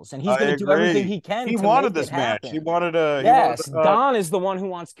singles, and he's going to do everything he can. He to wanted make this it match. happen. He wanted to. Yes, Don is the one who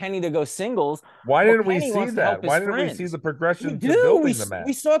wants Kenny to go singles. Why didn't we Kenny see wants to help that? Why his didn't we friends. see the We progression to do. building the match?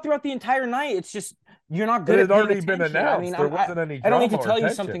 We saw it throughout the entire night. It's just you're not But good it at had paying already been attention. announced. I mean, There wasn't any I don't need to drama or tell you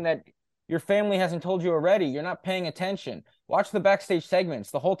tension. something that your family hasn't told you already. You're not paying attention. Watch the backstage segments.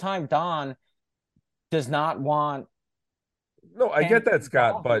 The whole time, Don does not want. No, I get that,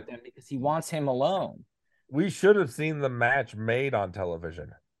 Scott, but because he wants him alone. we should have seen the match made on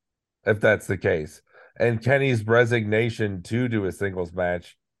television if that's the case. And Kenny's resignation to do a singles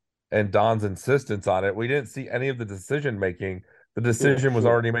match and Don's insistence on it. We didn't see any of the decision making. The decision was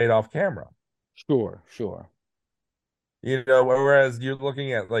already made off camera. Sure. Whereas you're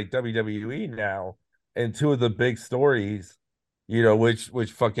looking at like WWE now, and two of the big stories,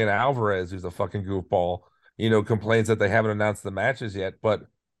 which fucking Alvarez, who's a fucking goofball, complains that they haven't announced the matches yet. But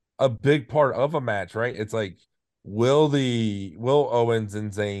a big part of a match, right? It's like, will Owens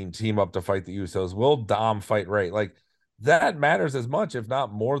and Zayn team up to fight the Usos? Will Dom fight Ray? Like that matters as much, if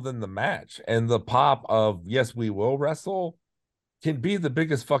not more, than the match. And the pop of yes, we will wrestle can be the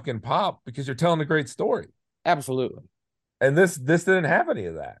biggest fucking pop because you're telling a great story. Absolutely. And this didn't have any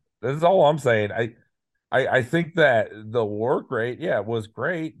of that. This is all I'm saying. I think that the work rate, was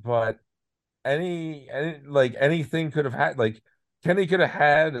great, but anything could have had, like Kenny could have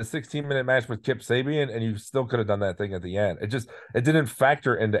had a 16-minute match with Kip Sabian, and you still could have done that thing at the end. It didn't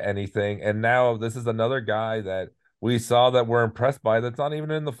factor into anything. And now this is another guy that we saw that we're impressed by that's not even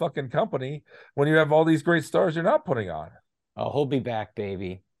in the fucking company when you have all these great stars you're not putting on. Oh, he'll be back,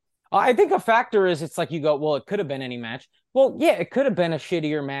 baby. I think a factor is it's like you go, well, it could have been any match. Well, yeah, it could have been a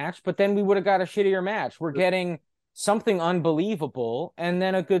shittier match, but then we would have got a shittier match. We're getting something unbelievable and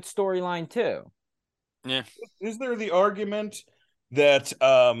then a good storyline too. Yeah. Is there the argument that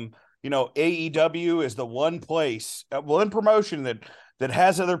AEW is the one place, one promotion that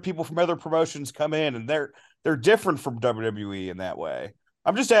has other people from other promotions come in, and they're different from WWE in that way?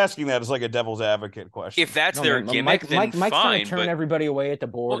 I'm just asking that as like a devil's advocate question. If that's their gimmick, then Mike's fine. Trying to turn everybody away at the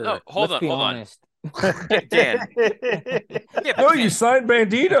border. Well, no, hold Let's be on. honest. Dan. Yeah, No, Dan, you signed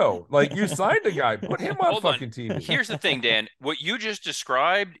Bandito. Like, you signed a guy. Put him on hold on. fucking TV. Here's the thing, Dan. What you just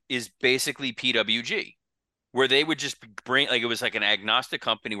described is basically PWG, where they would just bring, like, it was like an agnostic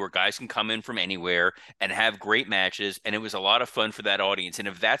company where guys can come in from anywhere and have great matches, and it was a lot of fun for that audience. And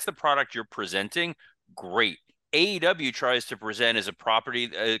if that's the product you're presenting, great. AEW tries to present as a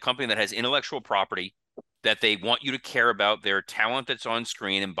company that has intellectual property, that they want you to care about their talent that's on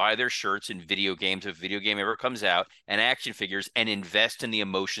screen and buy their shirts in video games if a video game ever comes out, and action figures, and invest in the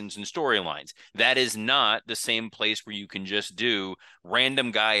emotions and storylines. That is not the same place where you can just do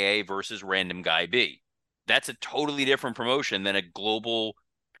random guy A versus random guy B. That's a totally different promotion than a global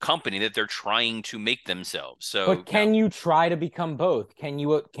company that they're trying to make themselves. So, but can you try to become both? Can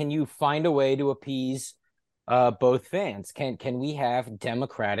you find a way to appease both fans? Can we have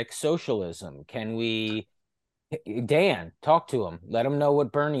democratic socialism? Can we, Dan, talk to him. Let him know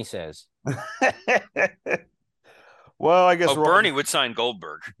what Bernie says. Well, I guess Bernie would sign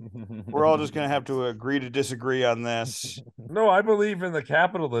Goldberg. We're all just going to have to agree to disagree on this. No, I believe in the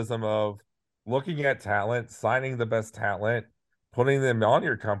capitalism of looking at talent, signing the best talent, putting them on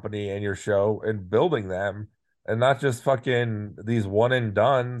your company and your show and building them, and not just fucking these one and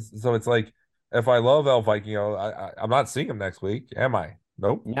dones. So it's like, if I love El Vikingo, I'm not seeing him next week, am I?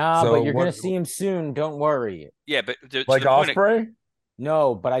 Nope. Nah, but you're gonna see him soon. Don't worry. Yeah, but like Osprey?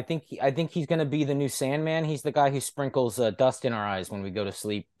 No, but I think he's gonna be the new Sandman. He's the guy who sprinkles dust in our eyes when we go to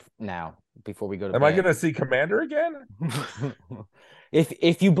sleep now, before we go to bed. Am I gonna see Commander again?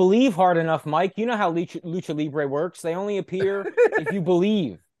 If you believe hard enough, Mike, you know how Lucha Libre works. They only appear if you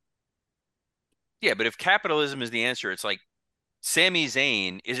believe. Yeah, but if capitalism is the answer, it's like Sami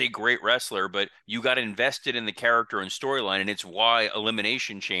Zayn is a great wrestler, but you got invested in the character and storyline, and it's why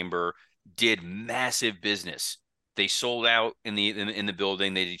Elimination Chamber did massive business. They sold out in the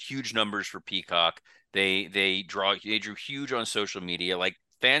building. They did huge numbers for Peacock. They drew huge on social media. Like,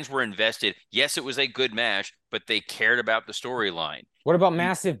 fans were invested. Yes, it was a good match, but they cared about the storyline. What about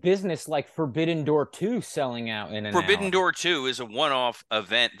massive business like Forbidden Door 2 selling out in an Forbidden hour? Door 2 is a one-off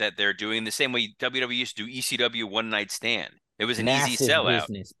event that they're doing the same way WWE used to do ECW One Night Stand. It was an easy sellout.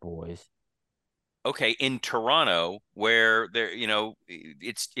 Business, boys. Okay, in Toronto, where there,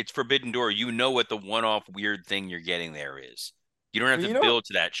 it's Forbidden Door. You know what the one-off weird thing you're getting there is. You don't have to build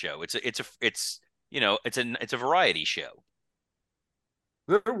to that show. It's a variety show.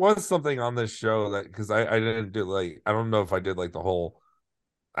 There was something on this show that, because I didn't do, like, I don't know if I did like the whole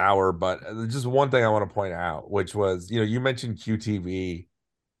hour, but just one thing I want to point out, which was, you mentioned QTV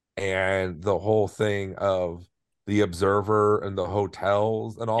and the whole thing of the Observer and the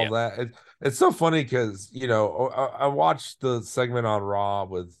hotels and all that. It's so funny because, I watched the segment on Raw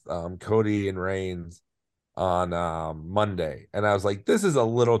with Cody and Reigns on Monday, and I was like, this is a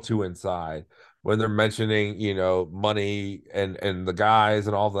little too inside when they're mentioning, money and the guys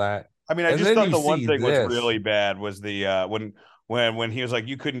and all that. I mean, I just thought the one thing was really bad was the when he was like,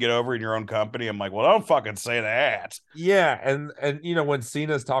 you couldn't get over in your own company. I'm like, well, don't fucking say that. Yeah, and when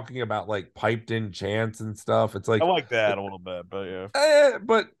Cena's talking about like piped in chants and stuff, it's like, I like that a little bit, but yeah.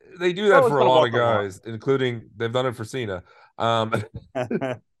 But they do that for a lot of guys, including, they've done it for Cena. But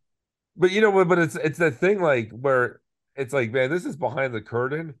but it's that thing, like, where it's like, man, this is behind the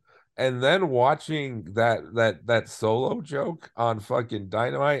curtain. And then watching that solo joke on fucking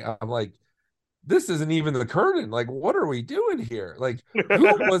Dynamite, I'm like, this isn't even the curtain. Like, what are we doing here? Like, who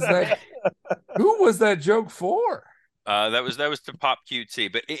was that? Who was that joke for? That was to pop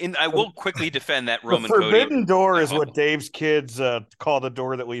QT. But I will quickly defend that Roman Cody. Forbidden Door is what Dave's kids call the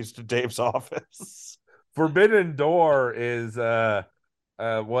door that leads to Dave's office. Forbidden Door is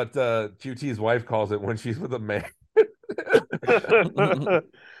what QT's wife calls it when she's with a man.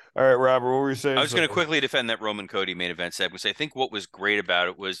 All right, Robert, what were you saying? I was going to quickly defend that Roman Cody main event segment. I think what was great about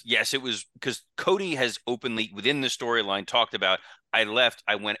it was, yes, it was because Cody has openly within the storyline talked about, I left,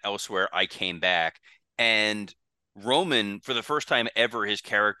 I went elsewhere, I came back. And Roman, for the first time ever, his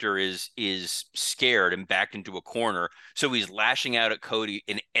character is scared and backed into a corner. So he's lashing out at Cody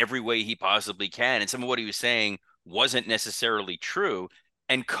in every way he possibly can. And some of what he was saying wasn't necessarily true.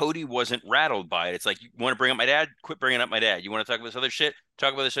 And Cody wasn't rattled by it. It's like, you want to bring up my dad? Quit bringing up my dad. You want to talk about this other shit?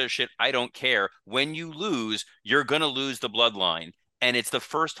 Talk about this other shit. I don't care. When you lose, you're going to lose the bloodline. And it's the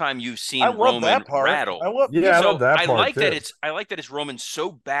first time you've seen Roman rattle. I love that part. I like that it's Roman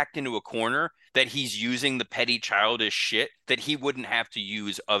so backed into a corner that he's using the petty childish shit that he wouldn't have to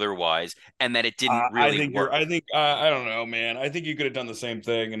use otherwise, and that it didn't really work. I don't know, man. I think you could have done the same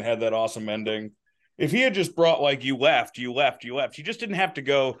thing and had that awesome ending. If he had just brought, like, you left. You just didn't have to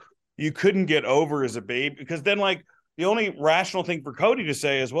go, you couldn't get over as a baby. Because then, like, the only rational thing for Cody to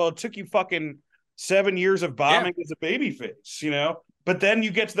say is, well, it took you fucking 7 years of bombing as a babyface, you know? But then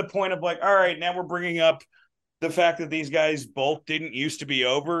you get to the point of like, all right, now we're bringing up the fact that these guys both didn't used to be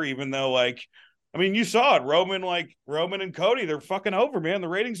over, even though, like, I mean, you saw it. Roman and Cody, they're fucking over, man. The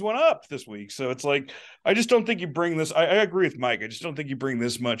ratings went up this week. So it's like, I just don't think you bring this. I agree with Mike. I just don't think you bring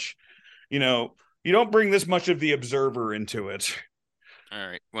this much, you know, you don't bring this much of the Observer into it. All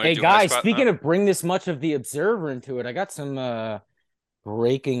right. Hey, guys, speaking of bring this much of the Observer into it, I got some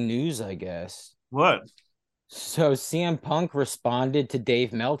breaking news, I guess. What? So CM Punk responded to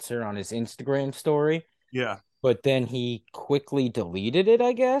Dave Meltzer on his Instagram story. Yeah. But then he quickly deleted it,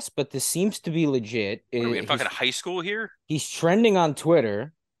 I guess. But this seems to be legit. What are we in fucking high school here? He's trending on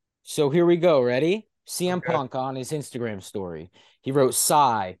Twitter. So here we go. Ready? CM Punk on his Instagram story. He wrote,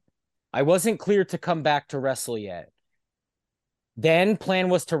 "Sigh. I wasn't cleared to come back to wrestle yet. Then plan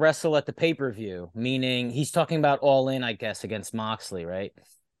was to wrestle at the pay-per-view," meaning he's talking about All In, I guess, against Moxley, right?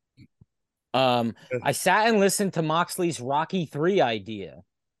 I sat and listened to Moxley's Rocky 3 idea.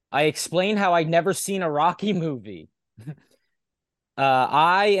 I explained how I'd never seen a Rocky movie.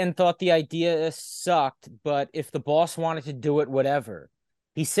 I thought the idea sucked, but if the boss wanted to do it, whatever.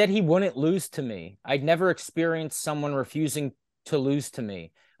 He said he wouldn't lose to me. I'd never experienced someone refusing to lose to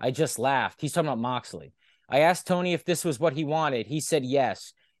me. I just laughed. He's talking about Moxley. I asked Tony if this was what he wanted. He said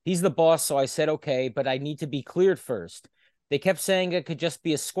yes. He's the boss, so I said okay, but I need to be cleared first. They kept saying it could just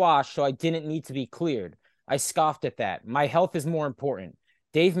be a squash, so I didn't need to be cleared. I scoffed at that. My health is more important.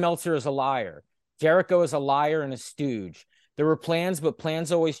 Dave Meltzer is a liar. Jericho is a liar and a stooge. There were plans, but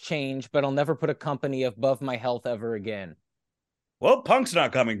plans always change, but I'll never put a company above my health ever again. Well, Punk's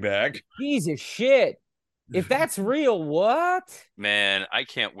not coming back. Jesus shit. If that's real, what? Man, I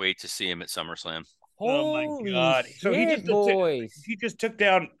can't wait to see him at SummerSlam. Holy oh my God. Shit, So he just took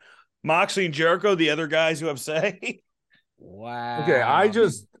down Moxley and Jericho, the other guys who have say. Wow. Okay, I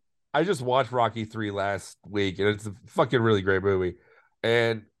just watched Rocky 3 last week, and it's a fucking really great movie.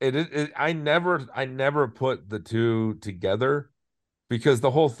 And I never put the two together because the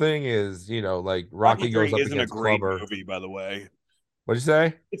whole thing is, you know, like Rocky goes up isn't against a great Clubber. movie, by the way. What'd you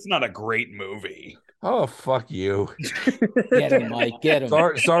say? It's not a great movie. Oh, fuck you. Get him, Mike. Get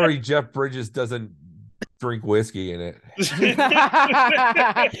him. Sorry, Jeff Bridges doesn't drink whiskey in it.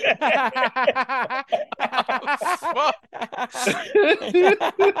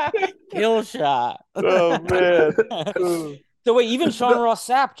 Kill shot. Oh, man. So wait, even Sean Ross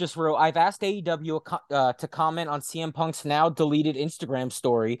Sapp just wrote, I've asked AEW to comment on CM Punk's now deleted Instagram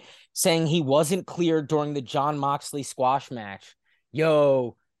story saying he wasn't cleared during the John Moxley squash match.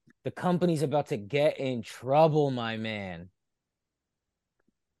 Yo, the company's about to get in trouble, my man.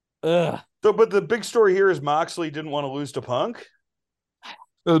 Ugh. So, but the big story here is Moxley didn't want to lose to Punk.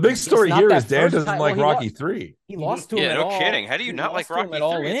 The big story here is Dan doesn't like Rocky 3. He lost to him. Yeah, no kidding. How do you not like Rocky 3?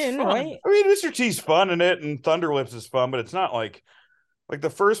 All in, right? I mean, Mr. T's fun in it, and Thunder Lips is fun, but it's not like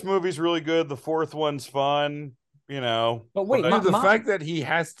the first movie's really good. The fourth one's fun, you know. But wait, the fact that he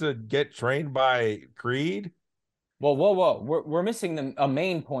has to get trained by Creed. Whoa. We're missing a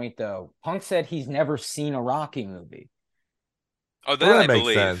main point though. Punk said he's never seen a Rocky movie. Oh, that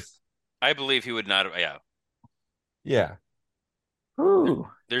makes sense. I believe he would not. Yeah. Ooh.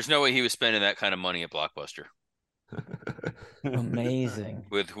 There's no way he was spending that kind of money at Blockbuster. Amazing.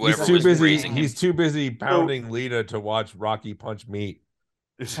 With whoever was raising him. He's too busy pounding Lita to watch Rocky punch meat.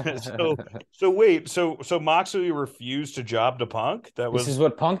 So wait, so Moxley refused to job to Punk? This is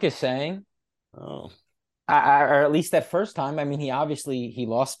what Punk is saying. Oh. Or at least that first time. I mean, he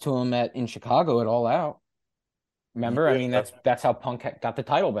lost to him in Chicago at All Out. Remember? Yeah. I mean, that's how Punk got the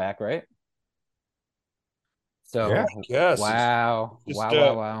title back, right? So, yeah, I guess. Wow.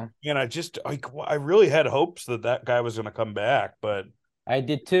 Wow. And I really had hopes that guy was going to come back, but I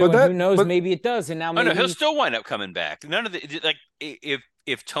did too. Who knows? Maybe it does. And now maybe he'll still wind up coming back. None of the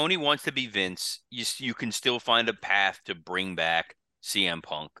if Tony wants to be Vince, you can still find a path to bring back CM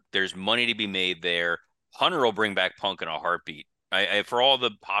Punk. There's money to be made there. Hunter will bring back Punk in a heartbeat. For all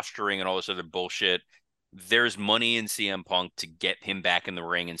the posturing and all this other bullshit, there's money in CM Punk to get him back in the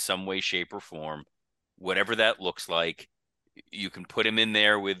ring in some way, shape, or form. Whatever that looks like, you can put him in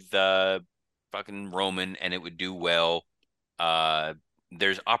there with fucking Roman, and it would do well.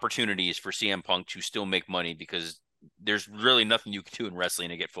 There's opportunities for CM Punk to still make money because there's really nothing you can do in wrestling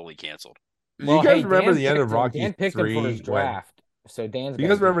to get fully canceled. Well, you guys remember the end of Rocky 3? Dan picked him for his draft. So Dan's. You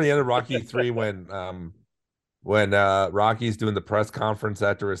guys remember the end of Rocky 3 when Rocky's doing the press conference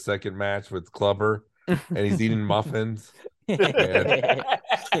after his second match with Clubber, and he's eating muffins.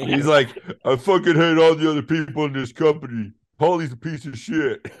 And he's like, I fucking hate all the other people in this company. Paulie's a piece of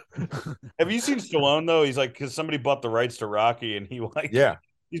shit. Have you seen Stallone though? He's like, because somebody bought the rights to Rocky, and he yeah.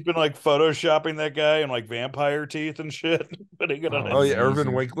 He's been like photoshopping that guy and like vampire teeth and shit, putting it on Oh his. yeah,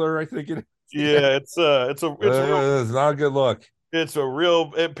 Irvin Winkler, I think it is. Yeah, it's It's not a good look. it's a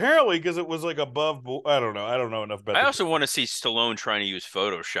real apparently because it was like above. I don't know. I don't know enough about. I also want to see Stallone trying to use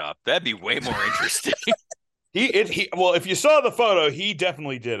Photoshop. That'd be way more interesting. Well, if you saw the photo, he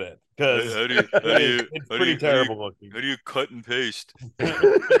definitely did it because it's pretty terrible looking. How do you cut and paste?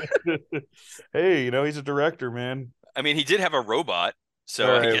 Hey, he's a director, man. I mean, he did have a robot,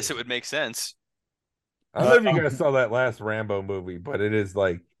 so I guess it would make sense. I don't know if you guys saw that last Rambo movie, but it is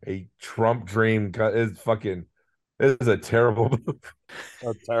like a Trump dream. It's fucking. It is a terrible movie.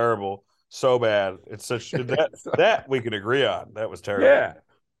 Oh, terrible. So bad. It's such that we can agree on. That was terrible. Yeah.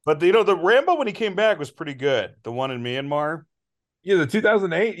 But the Rambo when he came back was pretty good. The one in Myanmar. Yeah, the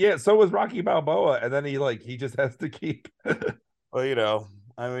 2008. Yeah, so was Rocky Balboa, and then he just has to keep. Well,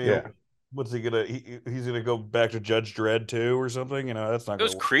 I mean, yeah. What's he gonna? He's gonna go back to Judge Dredd 2 or something. That's not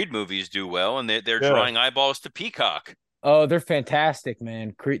those gonna Creed movies do well, and they're drawing eyeballs to Peacock. Oh, they're fantastic, man.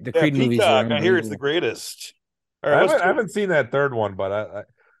 The Creed movies Peacock. are I hear it's the greatest. All right, I haven't seen that third one, but I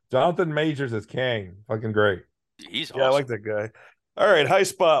Jonathan Majors as Kang, fucking great. He's awesome. I like that guy. All right, high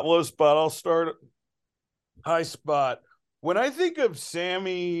spot, low spot. I'll start high spot. When I think of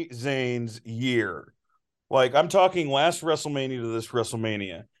Sami Zayn's year, like I'm talking last WrestleMania to this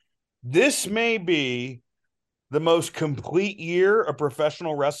WrestleMania, this may be the most complete year a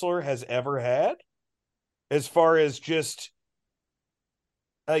professional wrestler has ever had, as far as just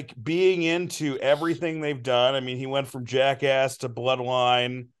like being into everything they've done. I mean, he went from Jackass to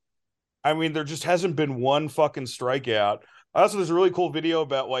Bloodline. I mean, there just hasn't been one fucking strikeout. Also, there's a really cool video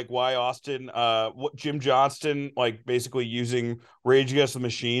about like why what Jim Johnston, like basically using Rage Against the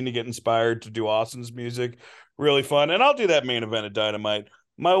Machine to get inspired to do Austin's music. Really fun. And I'll do that main event at Dynamite.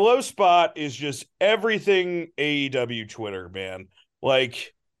 My low spot is just everything AEW Twitter, man.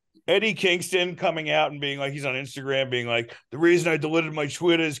 Like Eddie Kingston coming out and being like, he's on Instagram being like, the reason I deleted my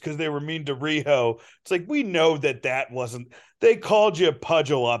Twitter is because they were mean to Riho. It's like, we know that wasn't, they called you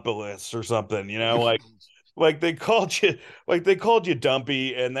Pudgelopolis or something, like they called you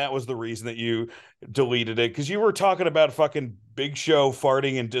Dumpy, and that was the reason that you deleted it, because you were talking about fucking Big Show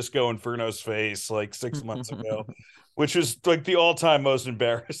farting in Disco Inferno's face like 6 months ago, which was like the all-time most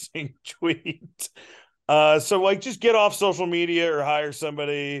embarrassing tweet. So like just get off social media or hire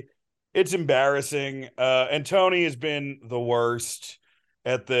somebody. It's embarrassing. And Tony has been the worst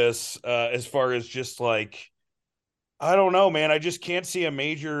at this, as far as just like, I don't know, man. I just can't see a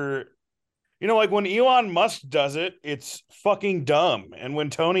major, like when Elon Musk does it, it's fucking dumb. And when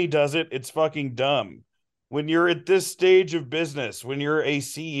Tony does it, it's fucking dumb. When you're at this stage of business, when you're a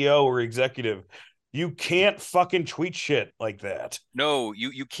CEO or executive, you can't fucking tweet shit like that. No,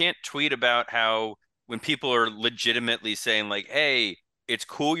 you can't tweet about how when people are legitimately saying like, hey, it's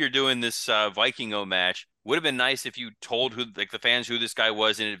cool you're doing this Vikingo match. Would have been nice if you told the fans who this guy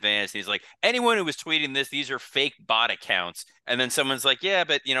was in advance. And he's like, anyone who was tweeting this, these are fake bot accounts. And then someone's like, yeah,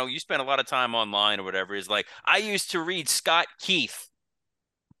 but you spend a lot of time online or whatever. Is like, I used to read Scott Keith.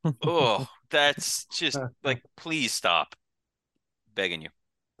 Oh, that's just like, please stop. Begging you.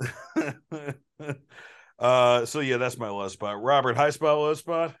 So yeah, that's my low spot. Robert, high spot, low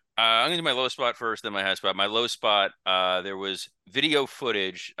spot? I'm going to do my low spot first, then my high spot. My low spot, there was video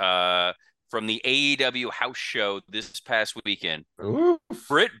footage from the AEW house show this past weekend. Oof.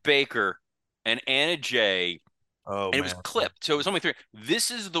 Britt Baker and Anna Jay. Oh, and it was clipped. So it was only 3.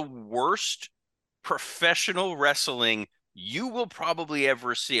 This is the worst professional wrestling you will probably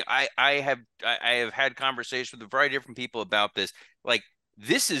ever see. I have had conversations with a variety of different people about this. Like,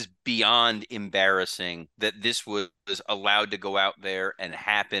 this is beyond embarrassing that this was allowed to go out there and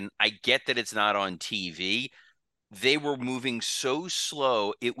happen. I get that it's not on TV. They were moving so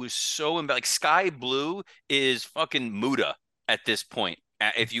slow. It was so like Sky Blue is fucking Muda at this point.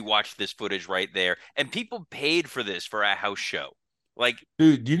 If you watch this footage right there, and people paid for this for a house show. Like,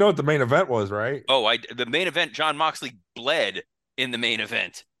 dude, you know what the main event was, right? Oh, the main event, John Moxley bled in the main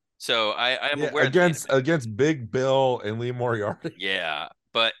event. So I'm aware against Big Bill and Lee Moriarty. Yeah,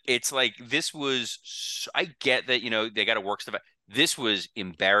 but it's like this was. I get that they got to work stuff out. This was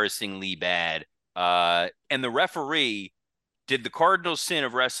embarrassingly bad. And the referee did the cardinal sin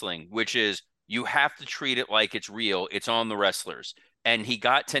of wrestling, which is you have to treat it like it's real. It's on the wrestlers. And he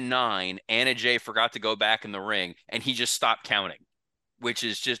got to 9. Anna Jay forgot to go back in the ring, and he just stopped counting, which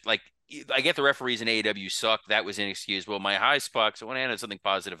is just like, I get the referees in AEW suck. That was inexcusable. My high spot, so I want to add something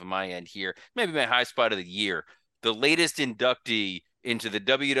positive on my end here. Maybe my high spot of the year. The latest inductee into the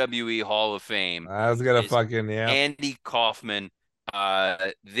WWE Hall of Fame. I was going to fucking, Andy Kaufman.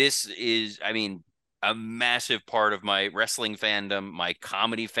 This is, I mean, a massive part of my wrestling fandom, my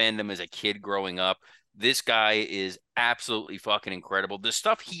comedy fandom as a kid growing up. This guy is absolutely fucking incredible. The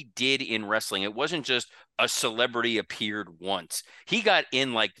stuff he did in wrestling, it wasn't just a celebrity appeared once. He got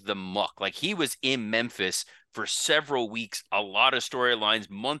in like the muck. Like he was in Memphis for several weeks, a lot of storylines,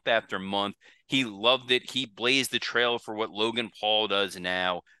 month after month. He loved it. He blazed the trail for what Logan Paul does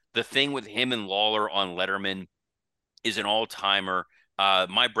now. The thing with him and Lawler on Letterman is an all-timer.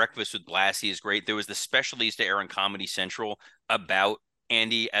 My Breakfast with Blassie is great. There was the special they used to air on Comedy Central about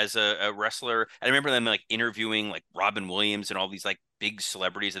Andy as a wrestler. I remember them like interviewing like Robin Williams and all these like big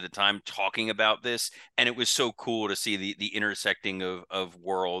celebrities at the time talking about this, and it was so cool to see the intersecting of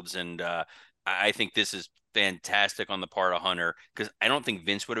worlds. And I think this is fantastic on the part of Hunter, because I don't think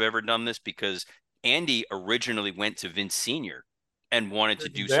Vince would have ever done this, because Andy originally went to Vince Sr. and wanted to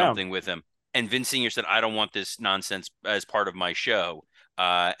do something with him. And Vince Sr. said, I don't want this nonsense as part of my show.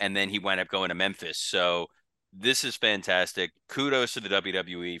 And then he wound up going to Memphis. So this is fantastic. Kudos to the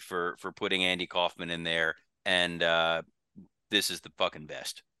WWE for putting Andy Kaufman in there. And this is the fucking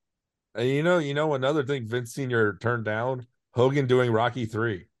best. And you know, another thing Vince Sr. turned down, Hogan doing Rocky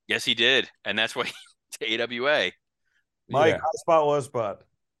 3. Yes, he did. And that's why he to AWA. Mike, hot spot, low spot.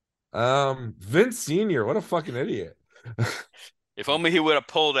 Vince Sr., what a fucking idiot. If only he would have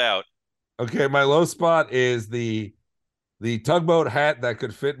pulled out. Okay, my low spot is the tugboat hat that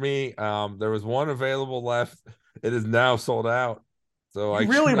could fit me. There was one available left. It is now sold out. So you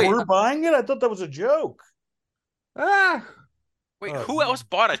really were buying it? I thought that was a joke. Wait, who else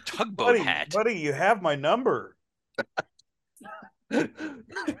bought a tugboat hat? Buddy, you have my number. God.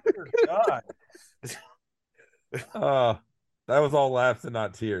 That was all laughs and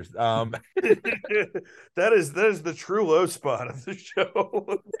not tears. that is the true low spot of the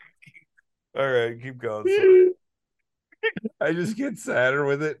show. All right, keep going. Sorry. I just get sadder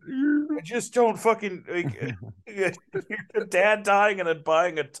with it. I just don't fucking like, your dad dying and then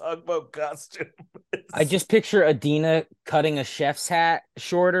buying a tugboat costume. I just picture Adina cutting a chef's hat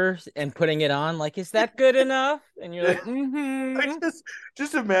shorter and putting it on. Like, is that good enough? And you're like, I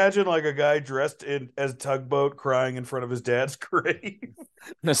just imagine like a guy dressed as tugboat crying in front of his dad's grave.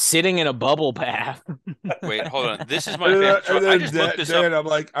 Sitting in a bubble bath. Wait, hold on. This is my favorite. I just looked this up. I'm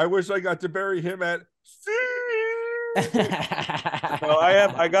like, I wish I got to bury him at sea. Well,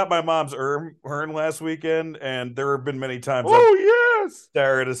 I got my mom's urn last weekend, and there have been many times yes,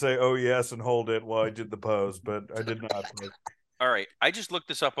 Sarah to say "oh yes" and hold it while I did the pose, but I did not. All right, I just looked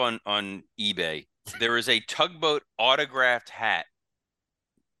this up on eBay. There is a tugboat autographed hat.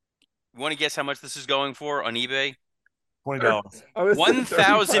 You want to guess how much this is going for on eBay? $20.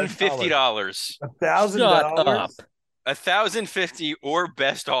 $1,050. $1,000. $1,050 or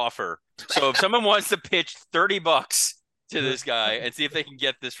best offer. So if someone wants to pitch $30 to this guy and see if they can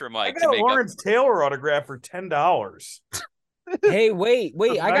get this for Mike, I got a Lawrence Taylor autograph for $10. Hey, wait!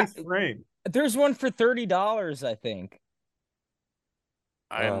 Frame. There's one for $30, I think.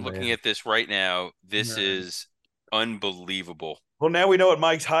 I'm looking at this right now. This is unbelievable. Well, now we know what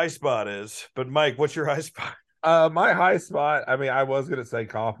Mike's high spot is. But Mike, what's your high spot? My high spot, I mean, I was gonna say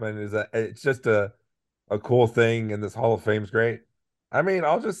Kaufman is it's just a cool thing, and this Hall of Fame's great. I mean,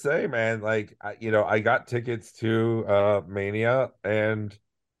 I'll just say, man, like, I got tickets to Mania, and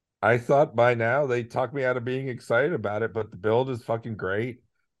I thought by now they talked me out of being excited about it, but the build is fucking great.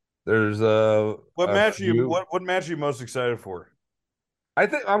 There's what match are you most excited for? I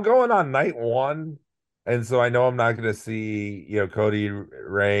think I'm going on night one, and so I know I'm not going to see Cody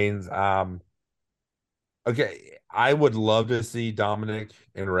Reigns. Okay, I would love to see Dominic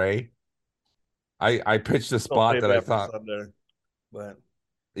and Ray. I pitched a spot that I thought Sunday, but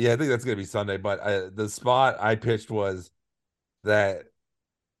yeah, I think that's going to be Sunday. But the spot I pitched was that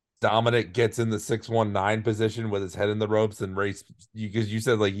Dominic gets in the 619 position with his head in the ropes and Ray, because you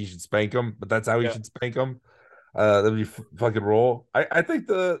said like you should spank him, but that's how he should spank him. That'd be fucking roll. I think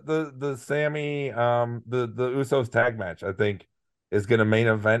the Sammy the Usos tag match, I think, is going to main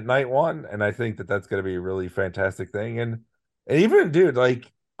event night one, and I think that's going to be a really fantastic thing. And even, dude,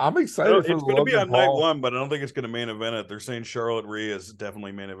 like, I'm excited for it's going to be on night one, but I don't think it's going to main event it. They're saying Charlotte Rhea is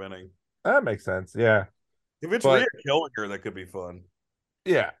definitely main eventing. That makes sense. Yeah, if it's Rhea killing her, that could be fun.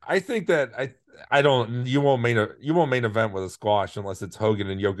 Yeah, I think that you won't main event with a squash unless it's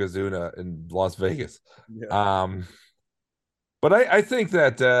Hogan and Yokozuna in Las Vegas. Yeah. But I think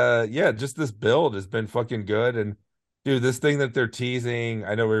that just this build has been fucking good. And dude, this thing that they're teasing,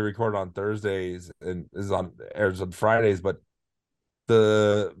 I know we record on Thursdays and airs on Fridays, but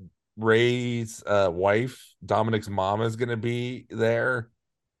the Ray's wife, Dominic's mom, is gonna be there,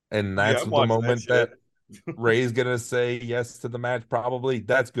 and that's the moment that Ray's gonna say yes to the match. Probably.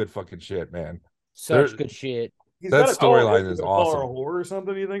 That's good fucking shit, man. Such good shit. He's That got storyline he's is gonna call her a awesome. whore or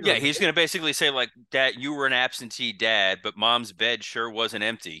something. You think? Yeah, he's gonna basically say like, "Dad, you were an absentee dad, but Mom's bed sure wasn't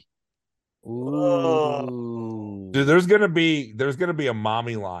empty." Ooh. Dude, there's gonna be a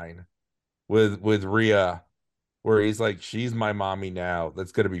mommy line with Rhea where he's like, she's my mommy now.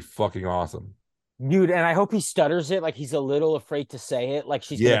 That's gonna be fucking awesome. Dude, and I hope he stutters it, like he's a little afraid to say it, like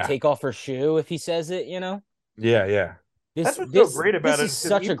she's gonna Yeah. take off her shoe if he says it, you know? Yeah. That's what's so great about This it. is Because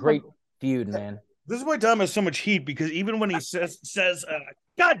such a even great feud, man. this is why Dom has so much heat, because even when he says,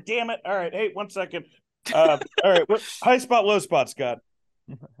 "God damn it!" All right, hey, 1 second. All right, what high spot, low spot, Scott?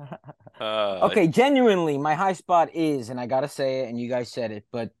 Okay, genuinely, my high spot is, and I gotta say it, and you guys said it,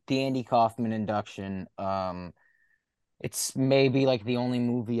 but the Andy Kaufman induction. It's maybe like the only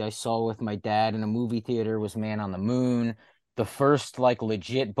movie I saw with my dad in a movie theater was Man on the Moon. The first like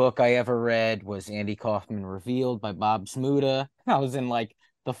legit book I ever read was Andy Kaufman Revealed by Bob Smuda. I was in like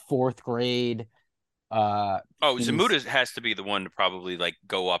the fourth grade. Oh, He's- Zamuda has to be the one to probably like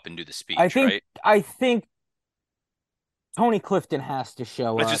go up and do the speech, I think right? I think Tony Clifton has to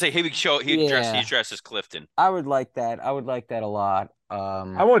show Let's up. just say he Yeah, dresses Clifton. I would like that. I would like that a lot.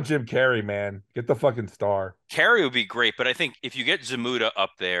 I want Jim Carrey, man. Get the fucking star. Carrie would be great, but I think if you get Zamuda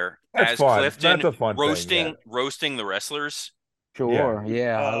up there That's as fun. Clifton That's a fun thing. roasting the wrestlers. Sure,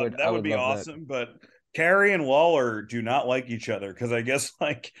 yeah, That I would would be love awesome. But Carrie and Lawler do not like each other, because I guess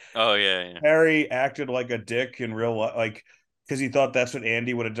like Oh yeah. Harry acted like a dick in real life, like because he thought that's what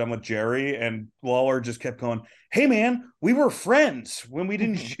Andy would have done with Jerry, and Lawler just kept going, "Hey man, we were friends when we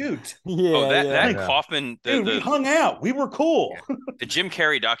didn't shoot. that. Yeah, Oh, that yeah. Kaufman Dude, we hung out. We were cool." the Jim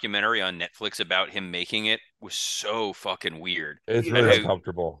Carrey documentary on Netflix about him making it was so fucking weird. It's Yeah. really How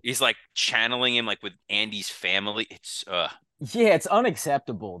uncomfortable. he's like channeling him like with Andy's family. It's Yeah, it's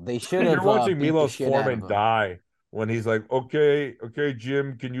unacceptable. They should You're have watching beat the Milos shit out of Forman him. die when he's like, okay,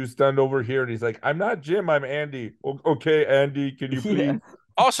 Jim, can you stand over here? And he's like, I'm not Jim, I'm Andy. Okay, Andy, can you please? Yeah.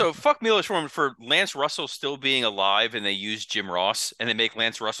 also fuck Milos Forman for Lance Russell still being alive, and they use Jim Ross and they make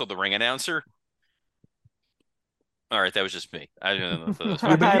Lance Russell the ring announcer. All right, that was just me. I don't know for those.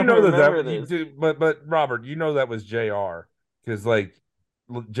 Yeah, but I you don't know remember you this. do, but Robert, you know that was JR, because like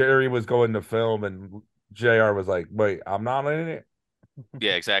Jerry was going to film and JR was like, wait, I'm not in it.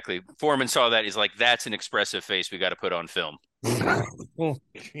 Yeah, exactly. Foreman saw that. He's like, "That's an expressive face we got to put on film."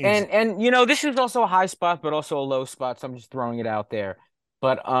 And you know, this is also a high spot, but also a low spot, so I'm just throwing it out there.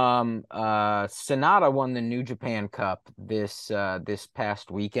 But Sonata won the New Japan Cup this past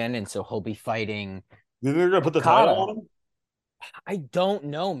weekend, and so he'll be fighting They're gonna put the Okada. title on him. I don't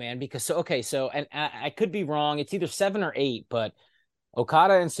know, man, because and I could be wrong. It's either 7 or 8, but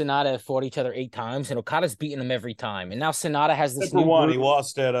Okada and Sonata have fought each other 8 times, and Okada's beaten them every time. And now Sonata has this Except for new one, group. he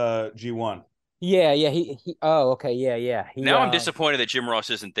lost at G1. Yeah, he oh, okay, yeah. Now I'm disappointed that Jim Ross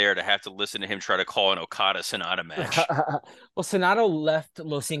isn't there to have to listen to him try to call an Okada Sonata match. Well, Sonata left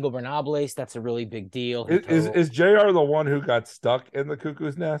Los Ingobernables. That's a really big deal. Is JR the one who got stuck in the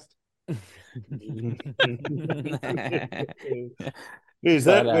cuckoo's nest? Is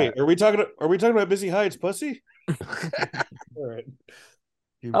that wait? Are we talking about Busy Hyde's pussy? All right.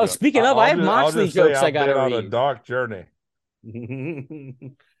 Oh, speaking of, I have Moxley jokes I gotta on a read. dark journey.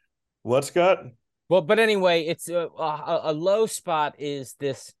 What, Scott? Well, but anyway, it's a low spot is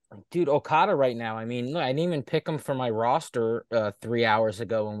this dude Okada right now. I mean, look, I didn't even pick him for my roster 3 hours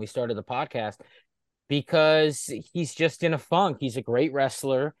ago when we started the podcast because he's just in a funk. He's a great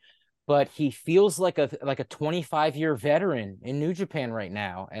wrestler, but he feels like a 25-year veteran in New Japan right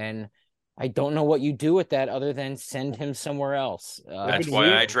now, and I don't know what you do with that other than send him somewhere else. That's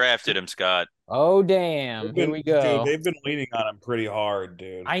why I drafted him, Scott. Oh, damn. Here we go. Dude, they've been leaning on him pretty hard,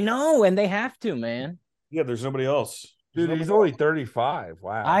 dude. I know, and they have to, man. Yeah, there's nobody else. Dude, he's only 35.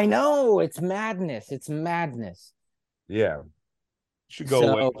 Wow. I know. It's madness. It's madness. Yeah. Should go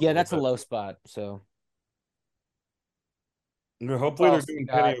away. Yeah, that's a low spot. So hopefully they're doing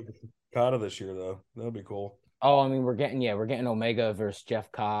Kenny Okada this year, though. That'll be cool. Oh, I mean, we're getting Omega versus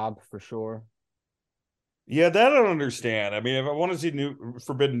Jeff Cobb for sure. Yeah, that I don't understand. I mean, if I want to see new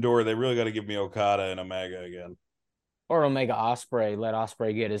Forbidden Door, they really got to give me Okada and Omega again. Or Omega Osprey. Let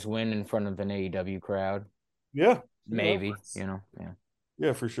Osprey get his win in front of an AEW crowd. Yeah. Maybe, Yeah, yeah.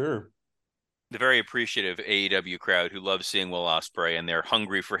 Yeah, for sure. The very appreciative AEW crowd who loves seeing Will Ospreay, and they're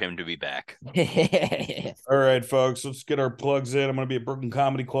hungry for him to be back. All right, folks, let's get our plugs in. I'm going to be at Brooklyn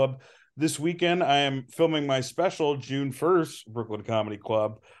Comedy Club this weekend. I am filming my special June 1st, Brooklyn Comedy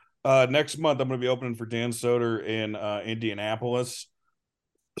Club. Next month, I'm going to be opening for Dan Soder in Indianapolis,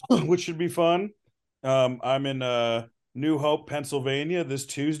 which should be fun. I'm in New Hope, Pennsylvania this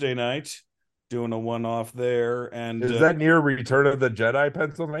Tuesday night. doing a one-off there. And is that near Return of the Jedi,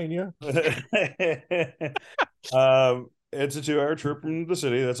 Pennsylvania? It's a 2-hour trip from the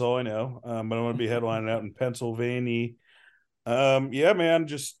city. That's all I know. But I'm going to be headlining out in Pennsylvania. Yeah, man,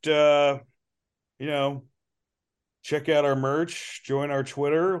 just check out our merch, join our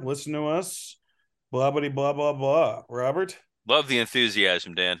Twitter, listen to us, blah blah blah blah blah. Robert, Love the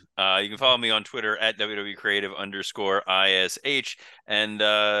enthusiasm, Dan. You can follow me on Twitter at WWCreative_ISH, and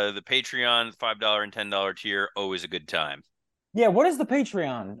the Patreon $5 and $10 tier, always a good time. Yeah, what is the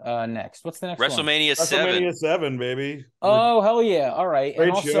Patreon next? What's the next one? WrestleMania 7. WrestleMania 7, baby. Oh, hell yeah. All right. Great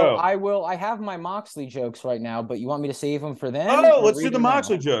And also, show. I have my Moxley jokes right now, but you want me to save them for then? Oh, let's do the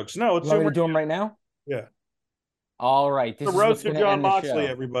Moxley jokes. No, let's do them right now? Yeah. All right. This the roast of John Moxley,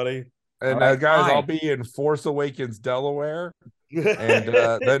 everybody. And right, guys, I'll be in Force Awakens, Delaware,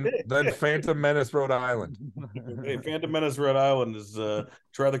 and then Phantom Menace, Rhode Island. Hey, Phantom Menace, Rhode Island is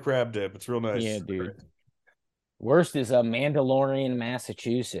try the crab dip. It's real nice. Yeah, dude. Worst is Mandalorian,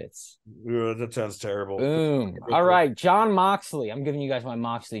 Massachusetts. That sounds terrible. Boom. All right, John Moxley. I'm giving you guys my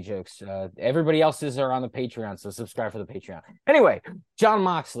Moxley jokes. Everybody else's are on the Patreon, so subscribe for the Patreon. Anyway, John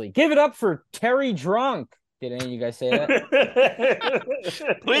Moxley. Give it up for Terry Drunk. Did any of you guys say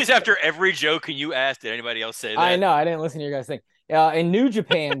that? Please, after every joke, can you ask, did anybody else say that? I know. I didn't listen to your guys' thing. In New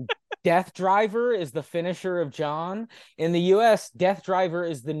Japan, Death Driver is the finisher of John. In the U.S., Death Driver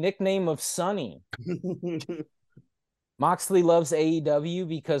is the nickname of Sonny. Moxley loves AEW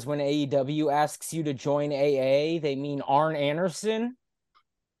because when AEW asks you to join AA, they mean Arn Anderson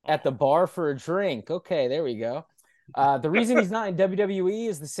at the bar for a drink. Okay, there we go. The reason he's not in WWE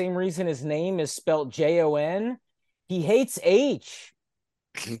is the same reason his name is spelled Jon. He hates H.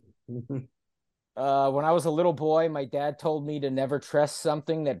 When I was a little boy, my dad told me to never trust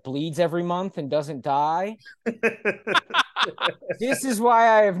something that bleeds every month and doesn't die. This is why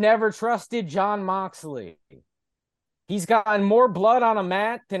I have never trusted John Moxley. He's gotten more blood on a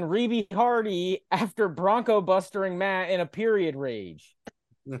mat than Reby Hardy after Bronco bustering Matt in a period rage.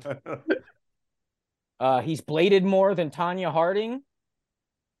 He's bladed more than Tanya Harding.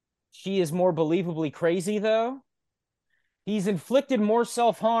 She is more believably crazy, though. He's inflicted more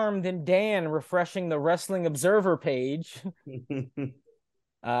self-harm than Dan refreshing the Wrestling Observer page.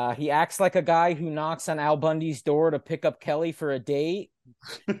 He acts like a guy who knocks on Al Bundy's door to pick up Kelly for a date.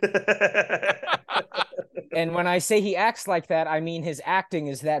 And when I say he acts like that, I mean his acting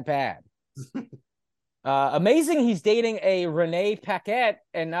is that bad. Amazing he's dating a Renee Paquette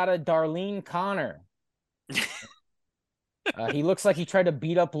and not a Darlene Connor. He looks like he tried to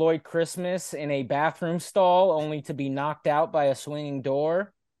beat up Lloyd Christmas in a bathroom stall only to be knocked out by a swinging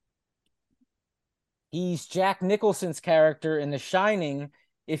door. He's Jack Nicholson's character in The Shining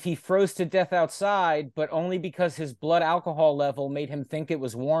if he froze to death outside, but only because his blood alcohol level made him think it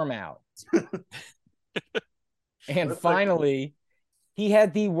was warm out. And finally, he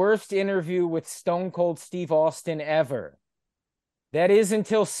had the worst interview with Stone Cold Steve Austin ever. That is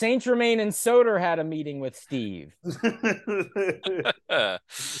until Saint Germain and Soder had a meeting with Steve. That's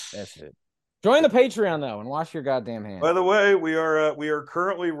it. Join the Patreon, though, and wash your goddamn hands. By the way, we are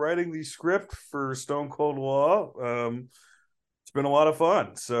currently writing the script for Stone Cold Law. It's been a lot of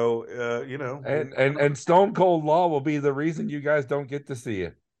fun. So, And Stone Cold Law will be the reason you guys don't get to see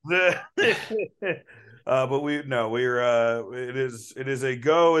it. But it is a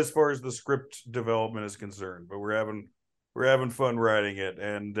go as far as the script development is concerned. But we're having fun writing it,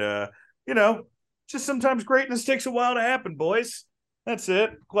 and just sometimes greatness takes a while to happen, boys. That's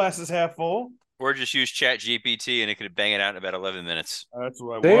it. Glass is half full. Or just use Chat GPT and it could bang it out in about 11 minutes. That's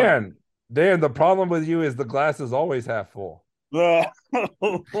what I want. Dan, the problem with you is the glass is always half full. Oh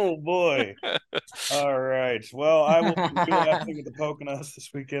boy. All right. Well, I will do that thing with the Poconos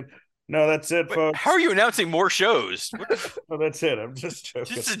this weekend. No, that's it, folks. How are you announcing more shows? No, that's it. I'm just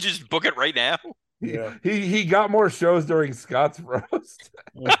joking. Just book it right now. Yeah. He got more shows during Scott's roast.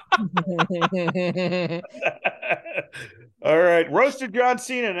 All right. Roasted John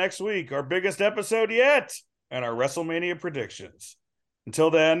Cena next week, our biggest episode yet, and our WrestleMania predictions.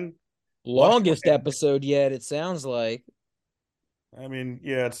 Until then, longest episode yet, it sounds like. I mean,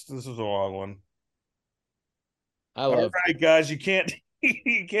 yeah, this is a long one. All right, guys, you can't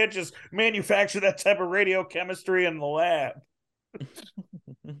just manufacture that type of radio chemistry in the lab.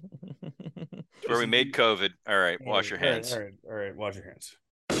 Where we made COVID. All right, wash your hands. All right, wash your hands.